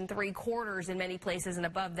 1.75 inches in many places, and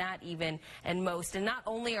above that even and most. And not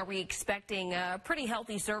only are we expecting a pretty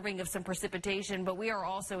healthy serving of some precipitation, but we are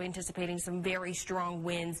also anticipating some very strong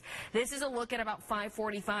winds. This is a look at about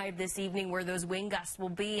 5:45 this evening where those wind gusts will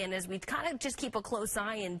be, and as we kind of just keep a close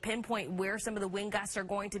eye and pinpoint where some of the wind gusts are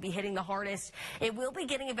going to be hitting the hardest, it will be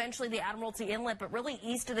getting eventually the Admiralty Inlet, but really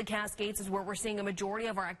east of the Cascades is where we're seeing a majority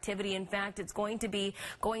of our activity. In fact, it's going to be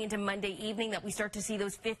going into Monday evening that we start to see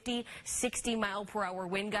those 50, 60 mile per hour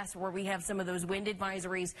wind gusts where we have some of those wind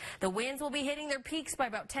advisories. The winds will be hitting their peaks by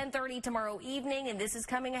about 10:30 tomorrow evening, and this is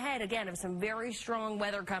coming ahead again of some very strong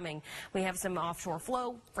weather coming. We have some offshore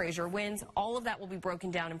flow, Fraser winds. All of that will be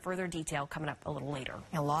broken down in further detail coming up a little later.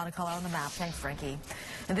 A lot of color on the map. Thanks, Frankie.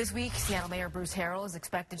 And this week, Seattle Mayor Bruce Harrell is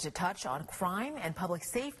expected to touch on crime and public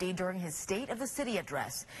safety during his State of the City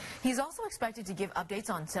address. He's also expected to give updates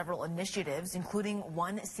on several initiatives, including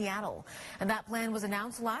One Seattle. And that plan was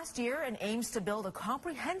announced last year and aims to build a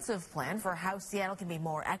comprehensive plan for how Seattle can be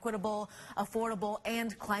more equitable, affordable,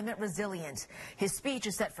 and climate resilient. His speech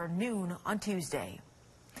is set for noon on Tuesday.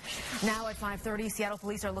 Now at 5:30, Seattle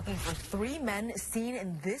police are looking for 3 men seen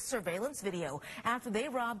in this surveillance video after they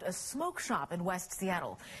robbed a smoke shop in West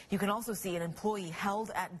Seattle. You can also see an employee held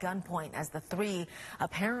at gunpoint as the 3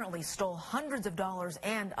 apparently stole hundreds of dollars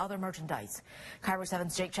and other merchandise. KIRO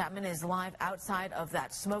 7's Jake Chapman is live outside of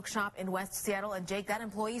that smoke shop in West Seattle. And Jake, that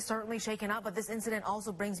employee certainly shaken up, but this incident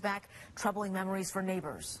also brings back troubling memories for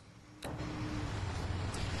neighbors.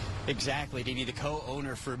 Exactly, Davey. The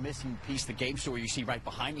co-owner for Missing Piece, the game store you see right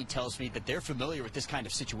behind me, tells me that they're familiar with this kind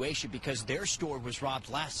of situation because their store was robbed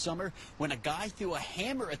last summer when a guy threw a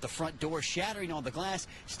hammer at the front door, shattering all the glass,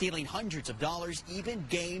 stealing hundreds of dollars, even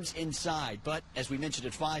games inside. But as we mentioned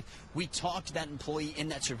at 5, we talked to that employee in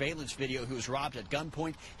that surveillance video who was robbed at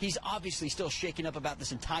gunpoint. He's obviously still shaken up about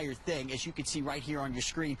this entire thing. As you can see right here on your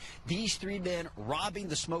screen, these 3 men robbing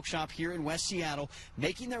the smoke shop here in West Seattle,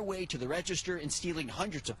 making their way to the register and stealing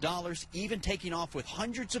hundreds of dollars, even taking off with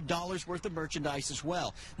hundreds of dollars worth of merchandise as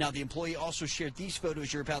well. Now, the employee also shared these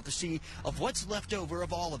photos you're about to see of what's left over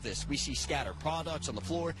of all of this. We see scattered products on the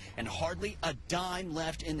floor and hardly a dime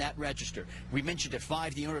left in that register. We mentioned at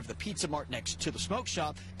 5, the owner of the Pizza Mart next to the smoke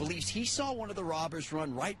shop believes he saw one of the robbers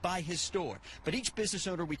run right by his store. But each business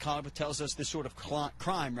owner we caught with tells us this sort of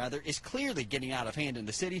crime, is clearly getting out of hand in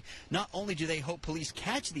the city. Not only do they hope police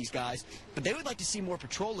catch these guys, but they would like to see more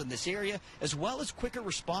patrol in this area, as well as quicker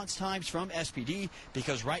response times from SPD,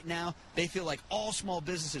 because right now they feel like all small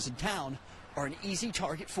businesses in town are an easy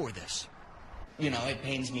target for this. You know, it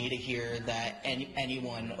pains me to hear that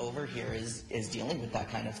anyone over here is dealing with that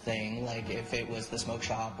kind of thing. Like, if it was the smoke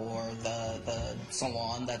shop or the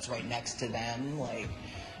salon that's right next to them, like,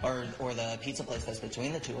 or the pizza place that's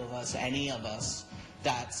between the two of us, any of us,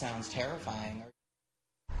 that sounds terrifying.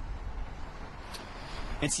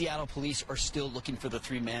 And Seattle police are still looking for the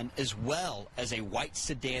 3 men, as well as a white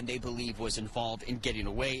sedan they believe was involved in getting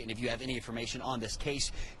away. And if you have any information on this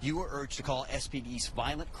case, you are urged to call SPD's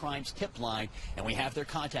Violent Crimes Tip Line, and we have their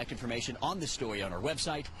contact information on this story on our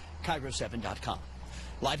website, KIRO7.com.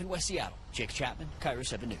 Live in West Seattle, Jake Chapman, KIRO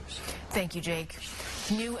 7 News. Thank you, Jake.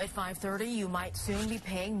 New at 5:30, you might soon be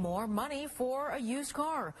paying more money for a used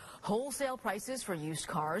car. Wholesale prices for used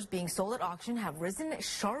cars being sold at auction have risen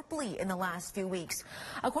sharply in the last few weeks.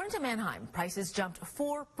 According to Manheim, prices jumped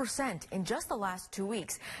 4% in just the last 2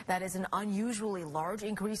 weeks. That is an unusually large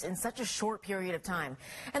increase in such a short period of time.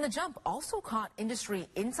 And the jump also caught industry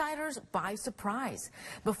insiders by surprise.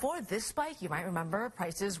 Before this spike, you might remember,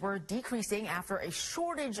 prices were decreasing after a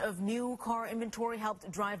shortage of new car inventory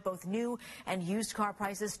helped drive both new and used car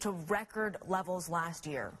prices to record levels last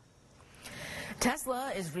year.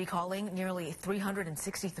 Tesla is recalling nearly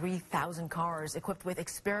 363,000 cars equipped with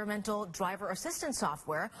experimental driver assistance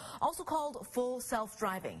software, also called full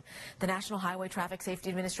self-driving. The National Highway Traffic Safety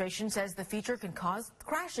Administration says the feature can cause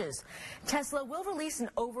crashes. Tesla will release an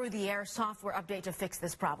over-the-air software update to fix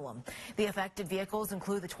this problem. The affected vehicles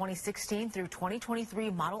include the 2016 through 2023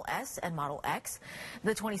 Model S and Model X,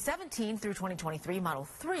 the 2017 through 2023 Model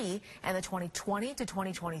 3, and the 2020 to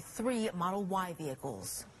 2023 Model Y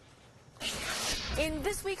vehicles. In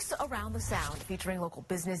this week's Around the Sound, featuring local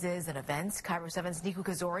businesses and events, KIRO 7's Niku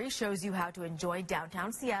Kazori shows you how to enjoy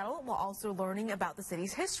downtown Seattle while also learning about the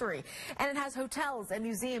city's history. And it has hotels and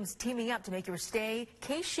museums teaming up to make your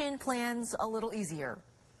staycation plans a little easier.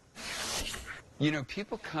 You know,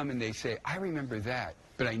 people come and they say, I remember that,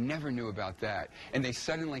 but I never knew about that. And they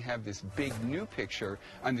suddenly have this big new picture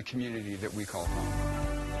on the community that we call home.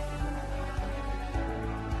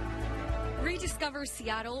 Rediscover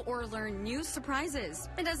Seattle or learn new surprises.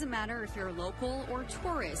 It doesn't matter if you're local or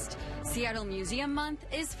tourist. Seattle Museum Month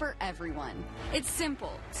is for everyone. It's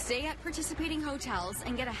simple. Stay at participating hotels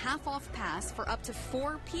and get a half-off pass for up to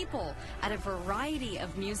 4 people at a variety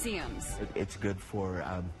of museums. It's good for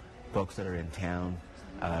folks that are in town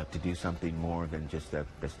to do something more than just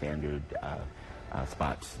the standard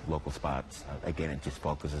spots, local spots. Again, it just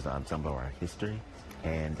focuses on some of our history.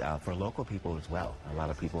 And for local people as well. A lot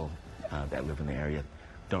of people that live in the area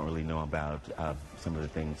don't really know about some of the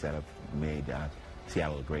things that have made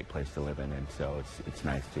Seattle a great place to live in, and so it's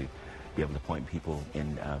nice to be able to point people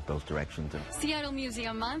in those directions. Seattle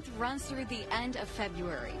Museum Month runs through the end of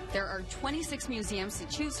February. There are 26 museums to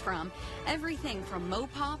choose from, everything from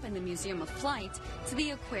Mopop and the Museum of Flight to the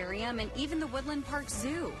Aquarium and even the Woodland Park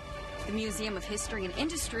Zoo. The Museum of History and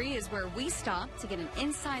Industry is where we stop to get an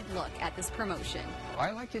inside look at this promotion. I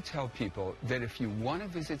like to tell people that if you want to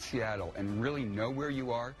visit Seattle and really know where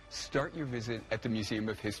you are, start your visit at the Museum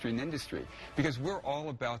of History and Industry, because we're all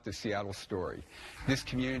about the Seattle story. This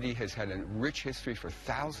community has had a rich history for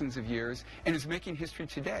thousands of years and is making history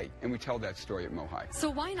today, and we tell that story at Mohi. So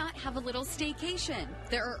why not have a little staycation?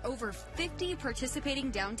 There are over 50 participating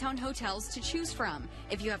downtown hotels to choose from.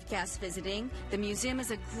 If you have guests visiting, the museum is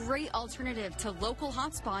a great alternative to local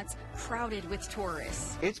hotspots crowded with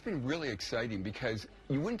tourists. It's been really exciting because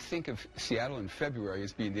you wouldn't think of Seattle in February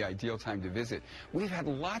as being the ideal time to visit. We've had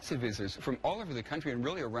lots of visitors from all over the country and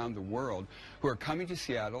really around the world who are coming to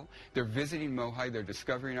Seattle. They're visiting Mohi, they're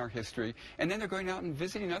discovering our history, and then they're going out and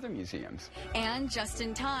visiting other museums. And just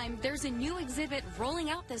in time, there's a new exhibit rolling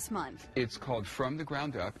out this month. It's called From the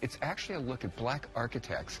Ground Up. It's actually a look at black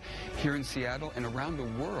architects here in Seattle and around the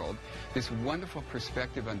world. This wonderful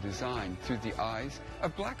perspective on design through the eyes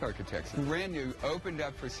of black architects. Brand new, opened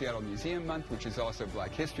up for Seattle Museum Month, which is also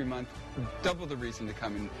Black History Month. Double the reason to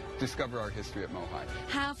come and discover our history at Mohi.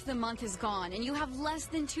 Half the month is gone, and you have less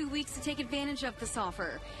than 2 weeks to take advantage of this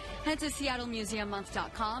offer. Head to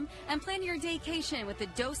SeattleMuseumMonth.com and plan your daycation with a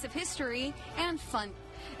dose of history and fun.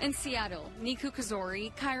 In Seattle, Niku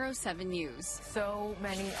Kazori, KIRO 7 News. So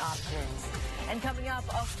many options. And coming up,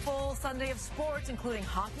 a full Sunday of sports, including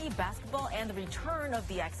hockey, basketball, and the return of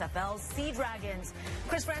the XFL's Sea Dragons.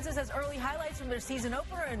 Chris Francis has early highlights from their season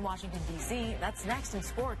opener in Washington, D.C. That's next in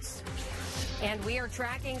sports. And we are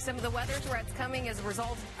tracking some of the weather threats coming as a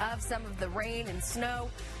result of some of the rain and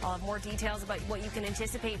snow. I'll have more details about what you can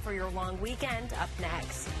anticipate for your long weekend up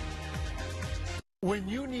next. When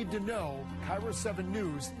you need to know, KIRO 7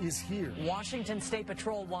 News is here. Washington State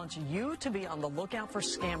Patrol wants you to be on the lookout for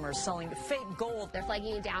scammers selling fake gold. They're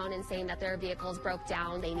flagging you down and saying that their vehicles broke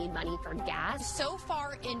down. They need money for gas. So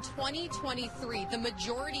far in 2023, the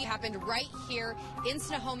majority happened right here in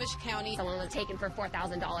Snohomish County. Someone was taken for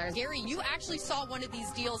 $4,000. Gary, you actually saw one of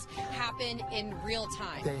these deals happen in real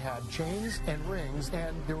time. They had chains and rings,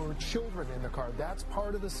 and there were children in the car. That's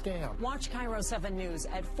part of the scam. Watch KIRO 7 News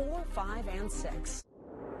at 4, 5, and 6.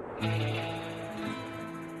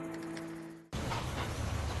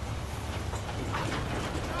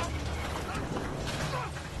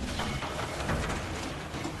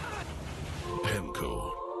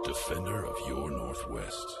 PEMCO, defender of your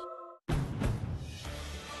Northwest.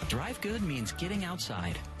 Drive good means getting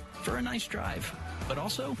outside. for a nice drive, but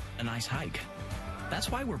also a nice hike. That's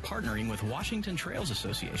why we're partnering with Washington Trails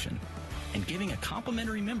Association and giving a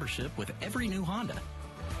complimentary membership with every new Honda,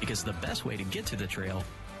 because the best way to get to the trail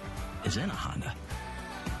is in a Honda.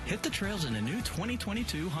 Hit the trails in a new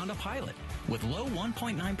 2022 Honda Pilot with low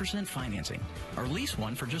 1.9% financing, or lease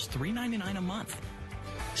one for just $399 a month.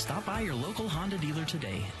 Stop by your local Honda dealer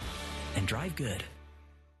today and drive good.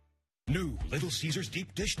 New Little Caesars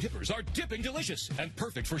deep dish dippers are dipping delicious and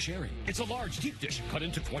perfect for sharing. It's a large deep dish cut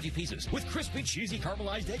into 20 pieces with crispy, cheesy,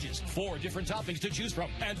 caramelized edges, 4 different toppings to choose from,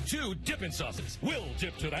 and 2 dipping sauces. We'll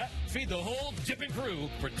dip to that. Feed the whole dipping crew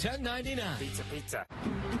for $10.99. Pizza.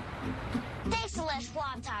 Thanks to Les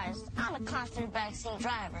Schwab Tires, I'm a confident backseat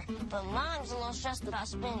driver, but Mom's a little stressed about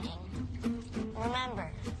spending. Remember,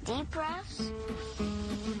 deep breaths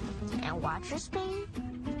and watch your speed.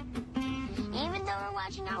 Even though we're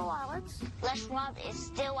watching our wallets, Les Schwab is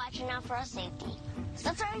still watching out for our safety. So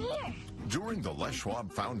let's start here. During the Les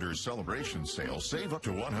Schwab Founders Celebration Sale, save up to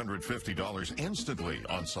 $150 instantly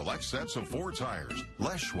on select sets of 4 tires.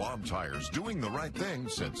 Les Schwab Tires, doing the right thing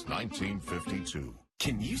since 1952.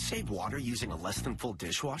 Can you save water using a less-than-full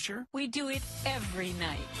dishwasher? We do it every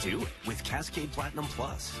night. Do it with Cascade Platinum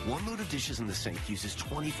Plus. 1 load of dishes in the sink uses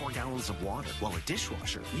 24 gallons of water, while a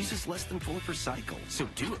dishwasher uses less than 4 per cycle. So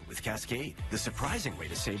do it with Cascade, the surprising way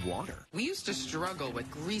to save water. We used to struggle with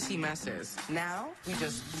greasy messes. Now, we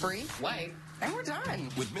just free, wipe, and we're done.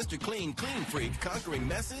 With Mr. Clean Freak, conquering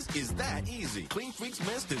messes is that easy. Clean Freak's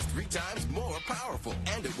mist is 3 times more powerful,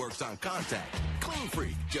 and it works on contact. Clean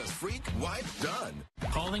Freak, just freak, wipe, done.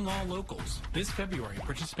 Calling all locals. This February,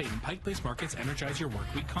 participate in Pike Place Market's Energize Your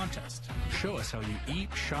Workweek contest. Show us how you eat,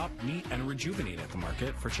 shop, meet, and rejuvenate at the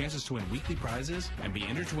market for chances to win weekly prizes and be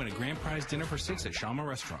entered to win a grand prize dinner for 6 at Shama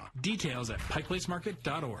Restaurant. Details at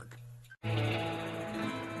pikeplacemarket.org.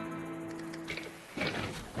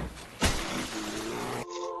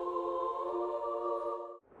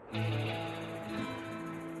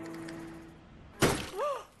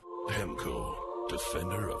 Hemco,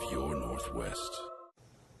 defender of your Northwest.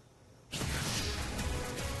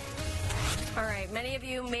 All right, many of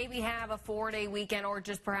you maybe have a 4-day weekend or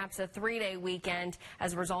just perhaps a 3-day weekend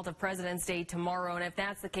as a result of President's Day tomorrow. And if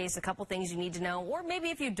that's the case, a couple things you need to know, or maybe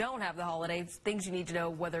if you don't have the holiday, things you need to know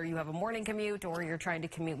whether you have a morning commute or you're trying to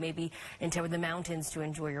commute maybe into the mountains to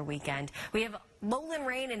enjoy your weekend. We have lowland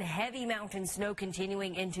rain and heavy mountain snow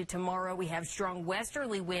continuing into tomorrow. We have strong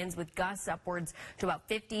westerly winds with gusts upwards to about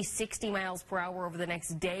 50, 60 miles per hour over the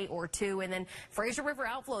next day or two. And then Fraser River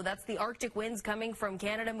outflow, that's the Arctic winds coming from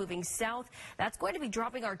Canada moving south. That's going to be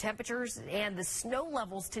dropping our temperatures and the snow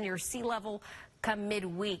levels to near sea level come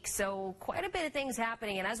midweek. So quite a bit of things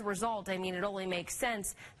happening, and as a result, I mean, it only makes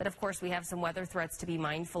sense that, of course, we have some weather threats to be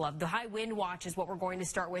mindful of. The high wind watch is what we're going to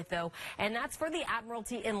start with, though, and that's for the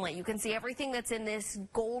Admiralty Inlet. You can see everything that's in this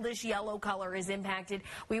goldish yellow color is impacted.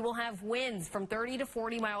 We will have winds from 30 to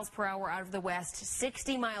 40 miles per hour out of the west,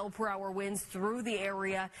 60 mile per hour winds through the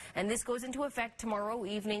area, and this goes into effect tomorrow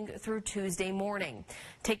evening through Tuesday morning.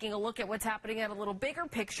 Taking a look at what's happening at a little bigger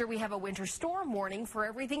picture, we have a winter storm warning for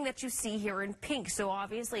everything that you see here in pink. So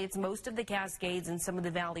obviously it's most of the Cascades and some of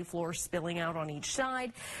the valley floors spilling out on each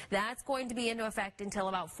side. That's going to be into effect until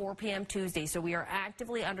about 4 p.m. Tuesday. So we are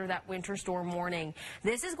actively under that winter storm warning.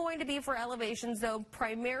 This is going to be for elevations, though,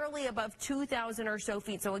 primarily above 2,000 or so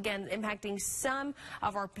feet. So again, impacting some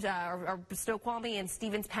of our Snoqualmie and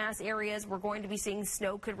Stevens Pass areas. We're going to be seeing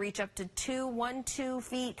snow could reach up to 2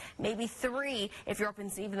 feet, maybe 3 if you're up in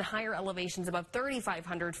even higher elevations above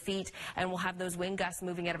 3,500 feet. And we'll have those wind gusts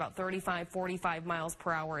moving at about 35, 45 miles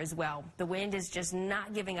per hour as well. The wind is just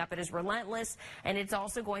not giving up. It is relentless, and it's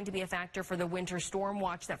also going to be a factor for the winter storm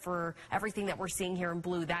watch that for everything that we're seeing here in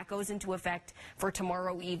blue. That goes into effect for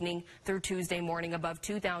tomorrow evening through Tuesday morning above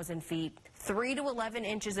 2,000 feet. 3 to 11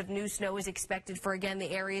 inches of new snow is expected for, again, the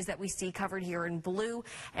areas that we see covered here in blue,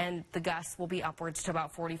 and the gusts will be upwards to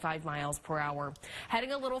about 45 miles per hour.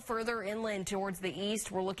 Heading a little further inland towards the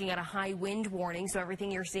east, we're looking at a high wind warning, so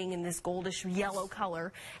everything you're seeing in this goldish yellow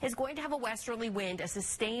color is going to have a westerly wind, a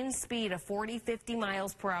sustained speed of 40, 50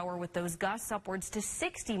 miles per hour with those gusts upwards to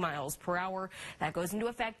 60 miles per hour. That goes into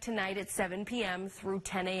effect tonight at 7 p.m. through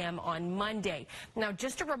 10 a.m. on Monday. Now,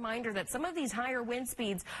 just a reminder that some of these higher wind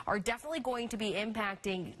speeds are definitely going to be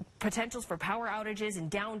impacting potentials for power outages and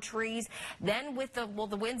down trees. Then with the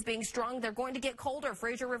winds being strong, they're going to get colder.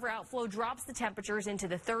 Fraser River outflow drops the temperatures into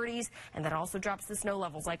the 30s, and that also drops the snow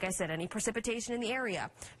levels. Like I said, any precipitation in the area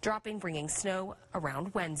dropping, bringing snow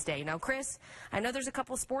around Wednesday. Now, Chris, I know there's a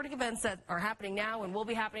couple of sporting events that are happening now and will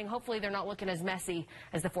be happening. Hopefully they're not looking as messy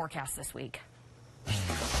as the forecast this week.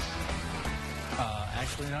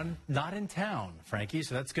 Actually, not in town, Frankie,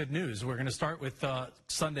 so that's good news. We're going to start with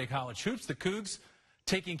Sunday College Hoops. The Cougs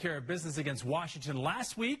taking care of business against Washington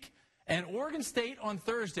last week and Oregon State on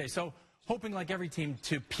Thursday. So hoping, like every team,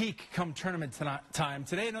 to peak come tournament time.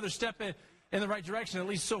 Today, another step in the right direction, at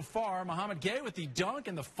least so far. Mohamed Gay with the dunk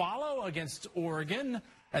and the follow against Oregon.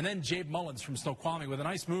 And then Jabe Mullins from Snoqualmie with a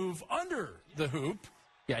nice move under the hoop.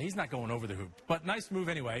 Yeah, he's not going over the hoop, but nice move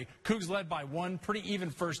anyway. Cougs led by one, pretty even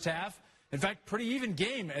first half. In fact, pretty even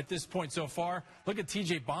game at this point so far. Look at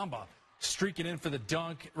TJ Bamba streaking in for the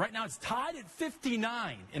dunk. Right now it's tied at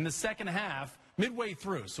 59 in the second half, midway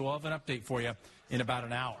through. So we'll have an update for you in about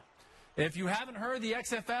an hour. If you haven't heard, the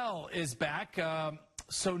XFL is back.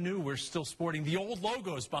 So new, we're still sporting the old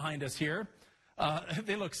logos behind us here.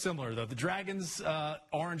 They look similar, though. The Dragons,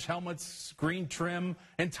 orange helmets, green trim,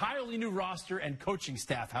 entirely new roster and coaching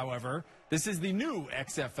staff, however. This is the new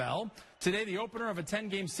XFL. Today, the opener of a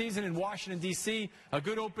 10-game season in Washington, D.C. A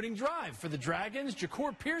good opening drive for the Dragons.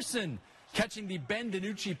 Ja'Cour Pearson catching the Ben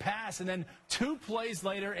DiNucci pass, and then 2 plays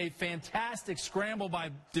later, a fantastic scramble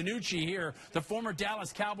by DiNucci here. The former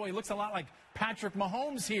Dallas Cowboy looks a lot like Patrick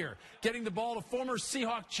Mahomes here, getting the ball to former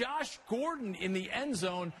Seahawk Josh Gordon in the end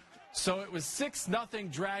zone. So it was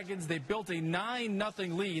 6-0 Dragons. They built a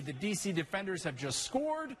 9-0 lead. The D.C. defenders have just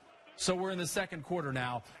scored. So we're in the second quarter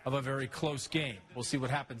now of a very close game. We'll see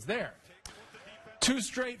what happens there. 2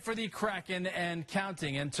 straight for the Kraken and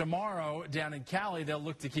counting. And tomorrow down in Cali, they'll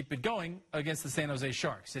look to keep it going against the San Jose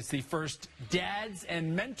Sharks. It's the first dads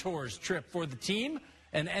and mentors trip for the team,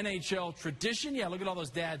 an NHL tradition. Yeah, look at all those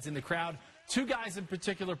dads in the crowd. 2 guys in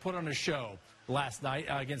particular put on a show last night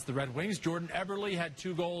against the Red Wings. Jordan Eberle had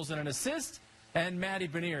 2 goals and an assist, and Matty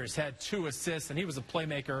Beniers had 2 assists, and he was a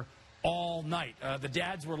playmaker all night. The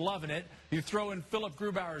dads were loving it. You throw in Philip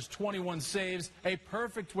Grubauer's 21 saves, a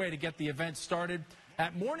perfect way to get the event started.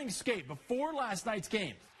 At morning skate, before last night's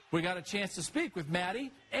game, we got a chance to speak with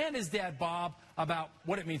Matty and his dad, Bob, about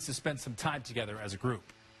what it means to spend some time together as a group.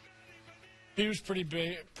 He was pretty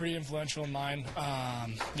big, pretty influential in mine.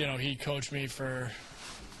 He coached me for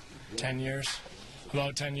 10 years,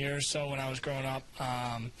 about 10 years, so when I was growing up.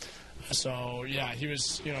 He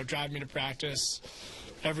was, driving me to practice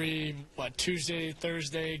every, Tuesday,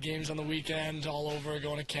 Thursday, games on the weekend, all over,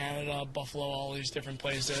 going to Canada, Buffalo, all these different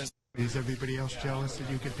places. Is everybody else jealous that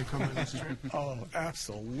you get to come on this trip? Oh,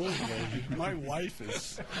 absolutely. My wife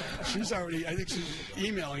she's already, I think she's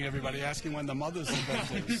emailing everybody asking when the Mother's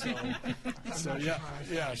Day is. So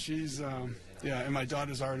she's, and my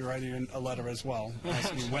daughter's already writing a letter as well,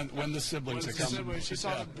 asking when the siblings are coming. She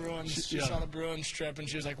saw the Bruins, saw the Bruins trip, and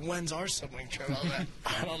she was like, when's our sibling trip?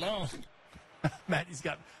 I don't know. Matty's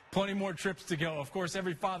got plenty more trips to go. Of course,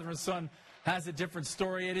 every father and son has a different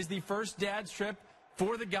story. It is the first dad's trip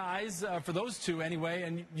for the guys, for those 2 anyway,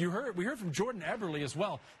 and we heard from Jordan Eberle as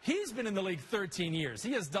well. He's been in the league 13 years.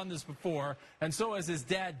 He has done this before, and so has his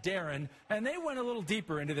dad, Darren, and they went a little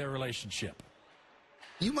deeper into their relationship.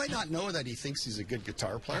 You might not know that he thinks he's a good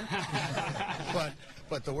guitar player,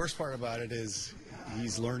 but the worst part about it is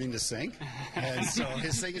he's learning to sing, and so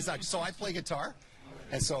his singing's not. So I play guitar,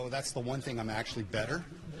 and so that's the one thing I'm actually better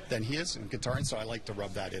than he is in guitar, and so I like to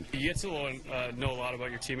rub that in. You get to know a lot about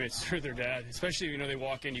your teammates through their dad, especially they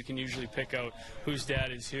walk in. You can usually pick out whose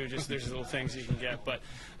dad is who. Just there's little things you can get, but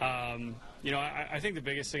I think the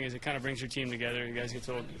biggest thing is it kind of brings your team together. You guys get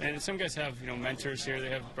to, and some guys have mentors here. They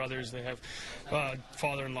have brothers. They have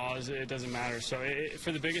father-in-laws. It doesn't matter. So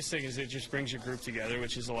for the biggest thing is it just brings your group together,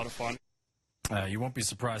 which is a lot of fun. You won't be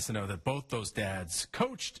surprised to know that both those dads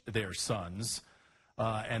coached their sons.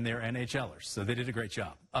 And they're NHLers, so they did a great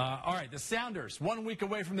job. All right, the Sounders, 1 week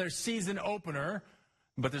away from their season opener,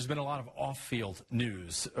 but there's been a lot of off-field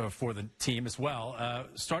news for the team as well,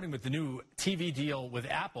 starting with the new TV deal with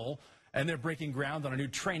Apple, and they're breaking ground on a new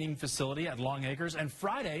training facility at Long Acres. And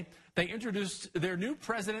Friday, they introduced their new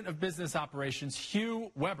president of business operations,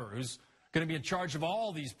 Hugh Weber, who's going to be in charge of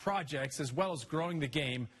all these projects, as well as growing the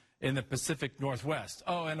game in the Pacific Northwest.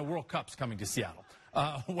 Oh, and the World Cup's coming to Seattle.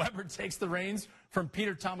 Weber takes the reins from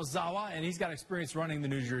Peter Tomazawa, and he's got experience running the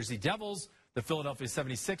New Jersey Devils, the Philadelphia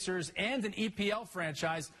 76ers, and an EPL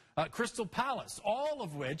franchise, Crystal Palace, all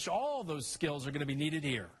those skills are going to be needed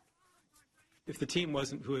here. If the team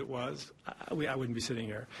wasn't who it was, I wouldn't be sitting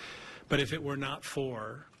here. But if it were not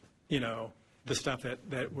for, the stuff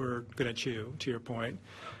that we're going to chew, to your point,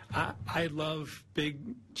 I love big,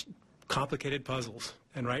 complicated puzzles.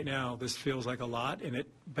 And right now, this feels like a lot.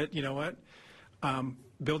 But you know what?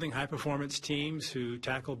 Building high-performance teams who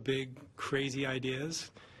tackle big, crazy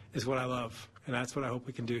ideas is what I love, and that's what I hope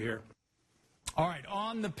we can do here. All right,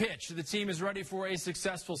 on the pitch, the team is ready for a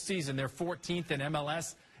successful season. They're 14th in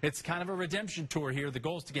MLS It's kind of a redemption tour here. The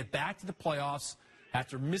goal is to get back to the playoffs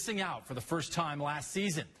after missing out for the first time last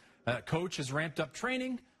season. Coach has ramped up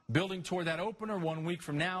training, building toward that opener 1 week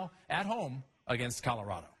from now at home against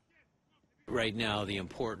Colorado. Right now, the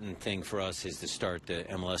important thing for us is to start the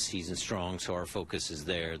MLS season strong, so our focus is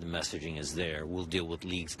there, the messaging is there. We'll deal with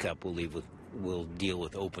Leagues Cup, we'll deal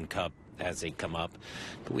with Open Cup as they come up,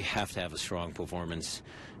 but we have to have a strong performance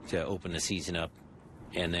to open the season up,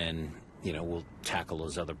 and then, you know, we'll tackle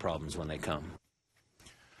those other problems when they come.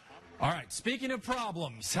 All right, speaking of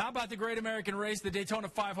problems, how about the Great American Race, the Daytona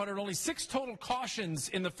 500? Only 6 total cautions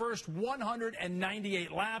in the first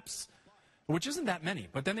 198 laps, which isn't that many.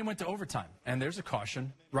 But then they went to overtime, and there's a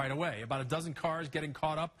caution right away. About a dozen cars getting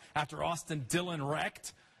caught up after Austin Dillon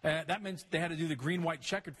wrecked. That meant they had to do the green-white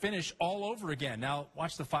checkered finish all over again. Now,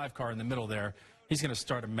 watch the 5 car in the middle there. He's going to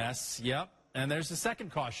start a mess. Yep, and there's the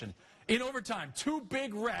second caution. In overtime, 2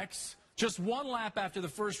 big wrecks. Just 1 lap after the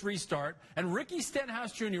first restart, and Ricky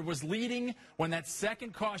Stenhouse Jr. was leading when that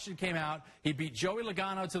second caution came out. He beat Joey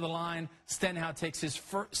Logano to the line. Stenhouse takes his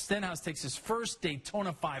first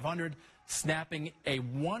Daytona 500, snapping a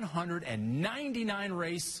 199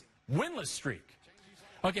 race winless streak.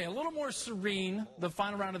 Okay, a little more serene, the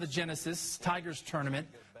final round of the Genesis Tigers tournament.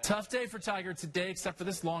 Tough day for Tiger today, except for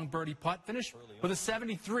this long birdie putt. Finished with a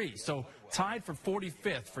 73, so tied for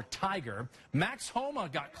 45th for Tiger. Max Homa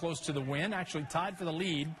got close to the win, actually tied for the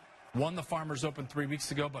lead. Won the Farmers Open 3 weeks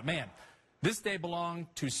ago, but man, this day belonged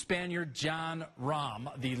to Spaniard John Rahm.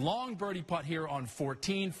 The long birdie putt here on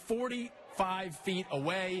 14, 45 feet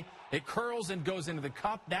away. It curls and goes into the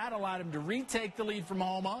cup. That allowed him to retake the lead from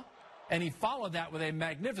Homa, and he followed that with a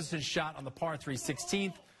magnificent shot on the par 3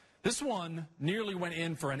 16th. This one nearly went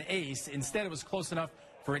in for an ace. Instead, it was close enough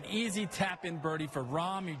for an easy tap-in birdie for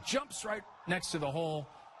Rahm. He jumps right next to the hole.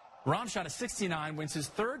 Rahm shot a 69, wins his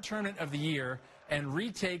 3rd tournament of the year, and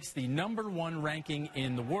retakes the #1 ranking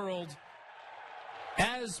in the world,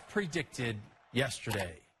 as predicted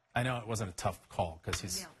yesterday. I know it wasn't a tough call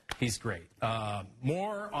because he's great.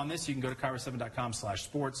 More on this, you can go to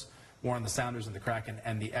KIRO7.com/sports. More on the Sounders and the Kraken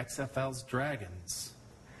and the XFL's Dragons.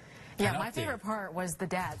 Yeah, my favorite part was the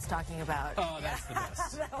dads talking about. Oh, that's the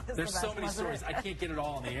best. There's so many stories. I can't get it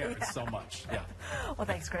all on the air. Yeah. It's so much. Yeah. Well,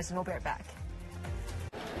 thanks, Kristen. We'll be right back.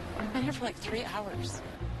 I've been here for like 3 hours.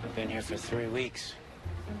 I've been here for 3 weeks.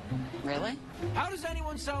 Really? How does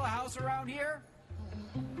anyone sell a house around here?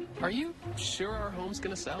 Are you sure our home's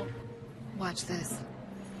gonna sell? Watch this.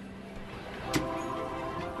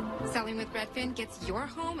 Selling with Redfin gets your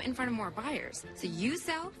home in front of more buyers, so you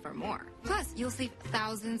sell for more. Plus, you'll save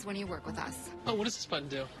thousands when you work with us. Oh, what does this button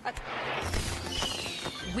do?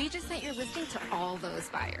 We just sent your listing to all those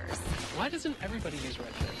buyers. Why doesn't everybody use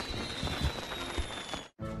Redfin?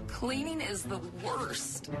 Cleaning is the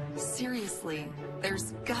worst. Seriously,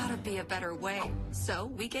 there's gotta be a better way. So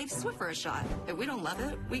we gave Swiffer a shot. If we don't love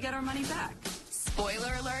it, we get our money back.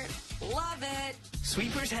 Spoiler alert, love it.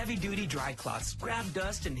 Sweeper's heavy-duty dry cloths grab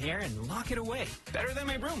dust and hair and lock it away. Better than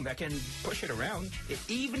my broom that can push it around. It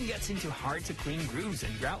even gets into hard-to-clean grooves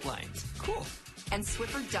and grout lines. Cool. And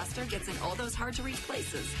Swiffer Duster gets in all those hard-to-reach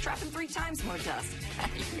places, trapping 3 times more dust.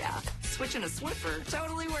 Yeah, switching a Swiffer,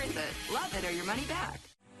 totally worth it. Love it or your money back.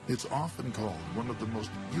 It's often called one of the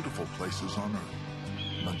most beautiful places on earth.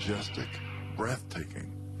 Majestic,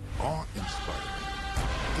 breathtaking, awe-inspiring.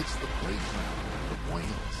 It's the playground of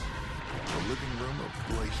whales, the living room of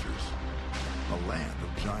glaciers, a land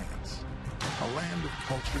of giants, a land of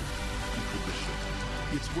culture and tradition.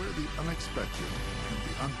 It's where the unexpected and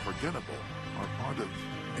the unforgettable are part of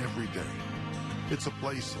every day. It's a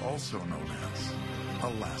place also known as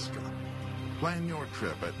Alaska. Plan your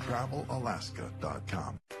trip at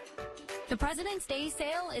TravelAlaska.com. The President's Day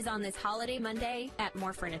sale is on this holiday Monday at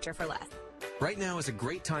More Furniture for Less. Right now is a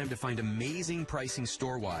great time to find amazing pricing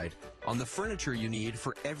store-wide on the furniture you need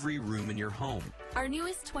for every room in your home. Our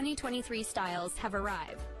newest 2023 styles have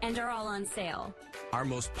arrived and are all on sale. Our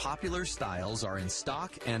most popular styles are in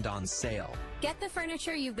stock and on sale. Get the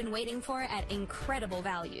furniture you've been waiting for at incredible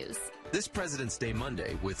values. This President's Day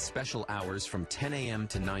Monday with special hours from 10 a.m.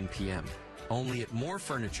 to 9 p.m. Only at More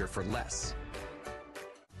Furniture for Less.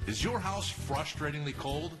 Is your house frustratingly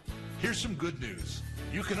cold? Here's some good news.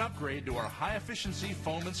 You can upgrade to our high-efficiency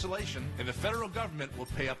foam insulation, and the federal government will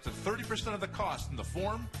pay up to 30% of the cost in the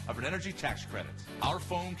form of an energy tax credit. Our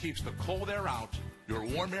foam keeps the cold air out, your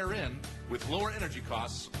warm air in with lower energy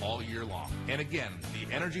costs all year long. And again, the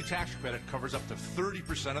energy tax credit covers up to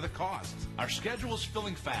 30% of the cost. Our schedule is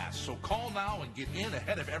filling fast, so call now and get in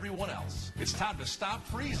ahead of everyone else. It's time to stop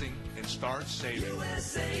freezing and start saving.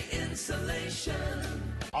 USA Insulation.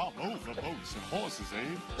 I'm over boats and horses,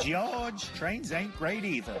 Abe. George, trains ain't great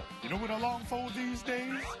either. You know what I long for these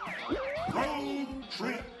days? Road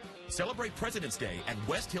trip. Celebrate President's Day at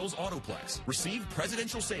West Hills Autoplex. Receive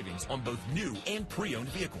presidential savings on both new and pre-owned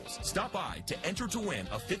vehicles. Stop by to enter to win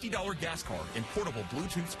a $50 gas card and portable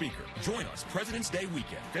Bluetooth speaker. Join us President's Day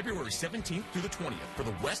weekend, February 17th through the 20th for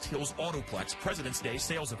the West Hills Autoplex President's Day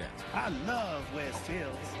sales event. I love West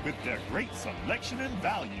Hills with their great selection and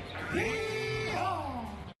value. Yeehaw!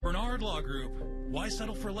 Bernard Law Group. Why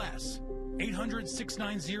settle for less?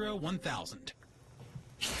 800-690-1000.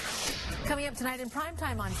 Coming up tonight in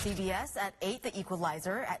primetime on CBS at 8, The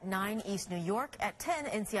Equalizer, at 9, East New York, at 10,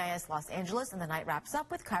 NCIS Los Angeles, and the night wraps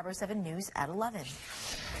up with KIRO 7 News at 11.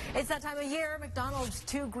 It's that time of year. McDonald's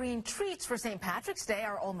 2 green treats for St. Patrick's Day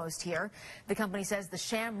are almost here. The company says the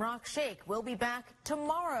Shamrock Shake will be back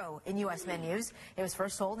tomorrow in U.S. menus. It was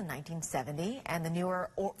first sold in 1970, and the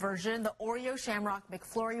newer version, the Oreo Shamrock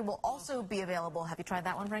McFlurry, will also be available. Have you tried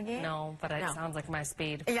that one, Frankie? No, but it sounds like my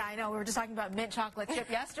speed. Yeah, I know. We were just talking about mint chocolate chip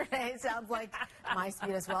yesterday. It sounds like my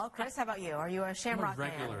speed as well. Chris, how about you? Are you a Shamrock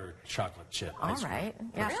man? Regular chocolate chip. All right.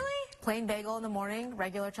 Yeah. Really? Plain bagel in the morning,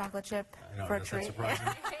 regular chocolate chip for a treat.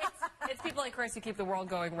 It's people like Chris who keep the world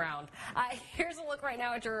going round. Here's a look right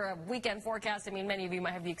now at your weekend forecast. I mean, many of you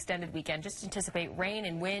might have the extended weekend. Just anticipate rain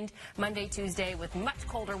and wind Monday, Tuesday, with much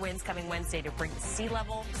colder winds coming Wednesday to bring sea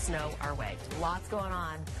level snow our way. Lots going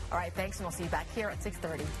on. All right, thanks, and we'll see you back here at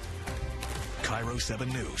 6:30. KIRO 7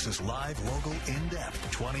 News is live, local,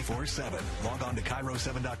 in-depth, 24/7. Log on to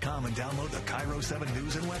KIRO7.com and download the KIRO 7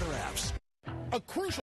 News and weather apps. A crucial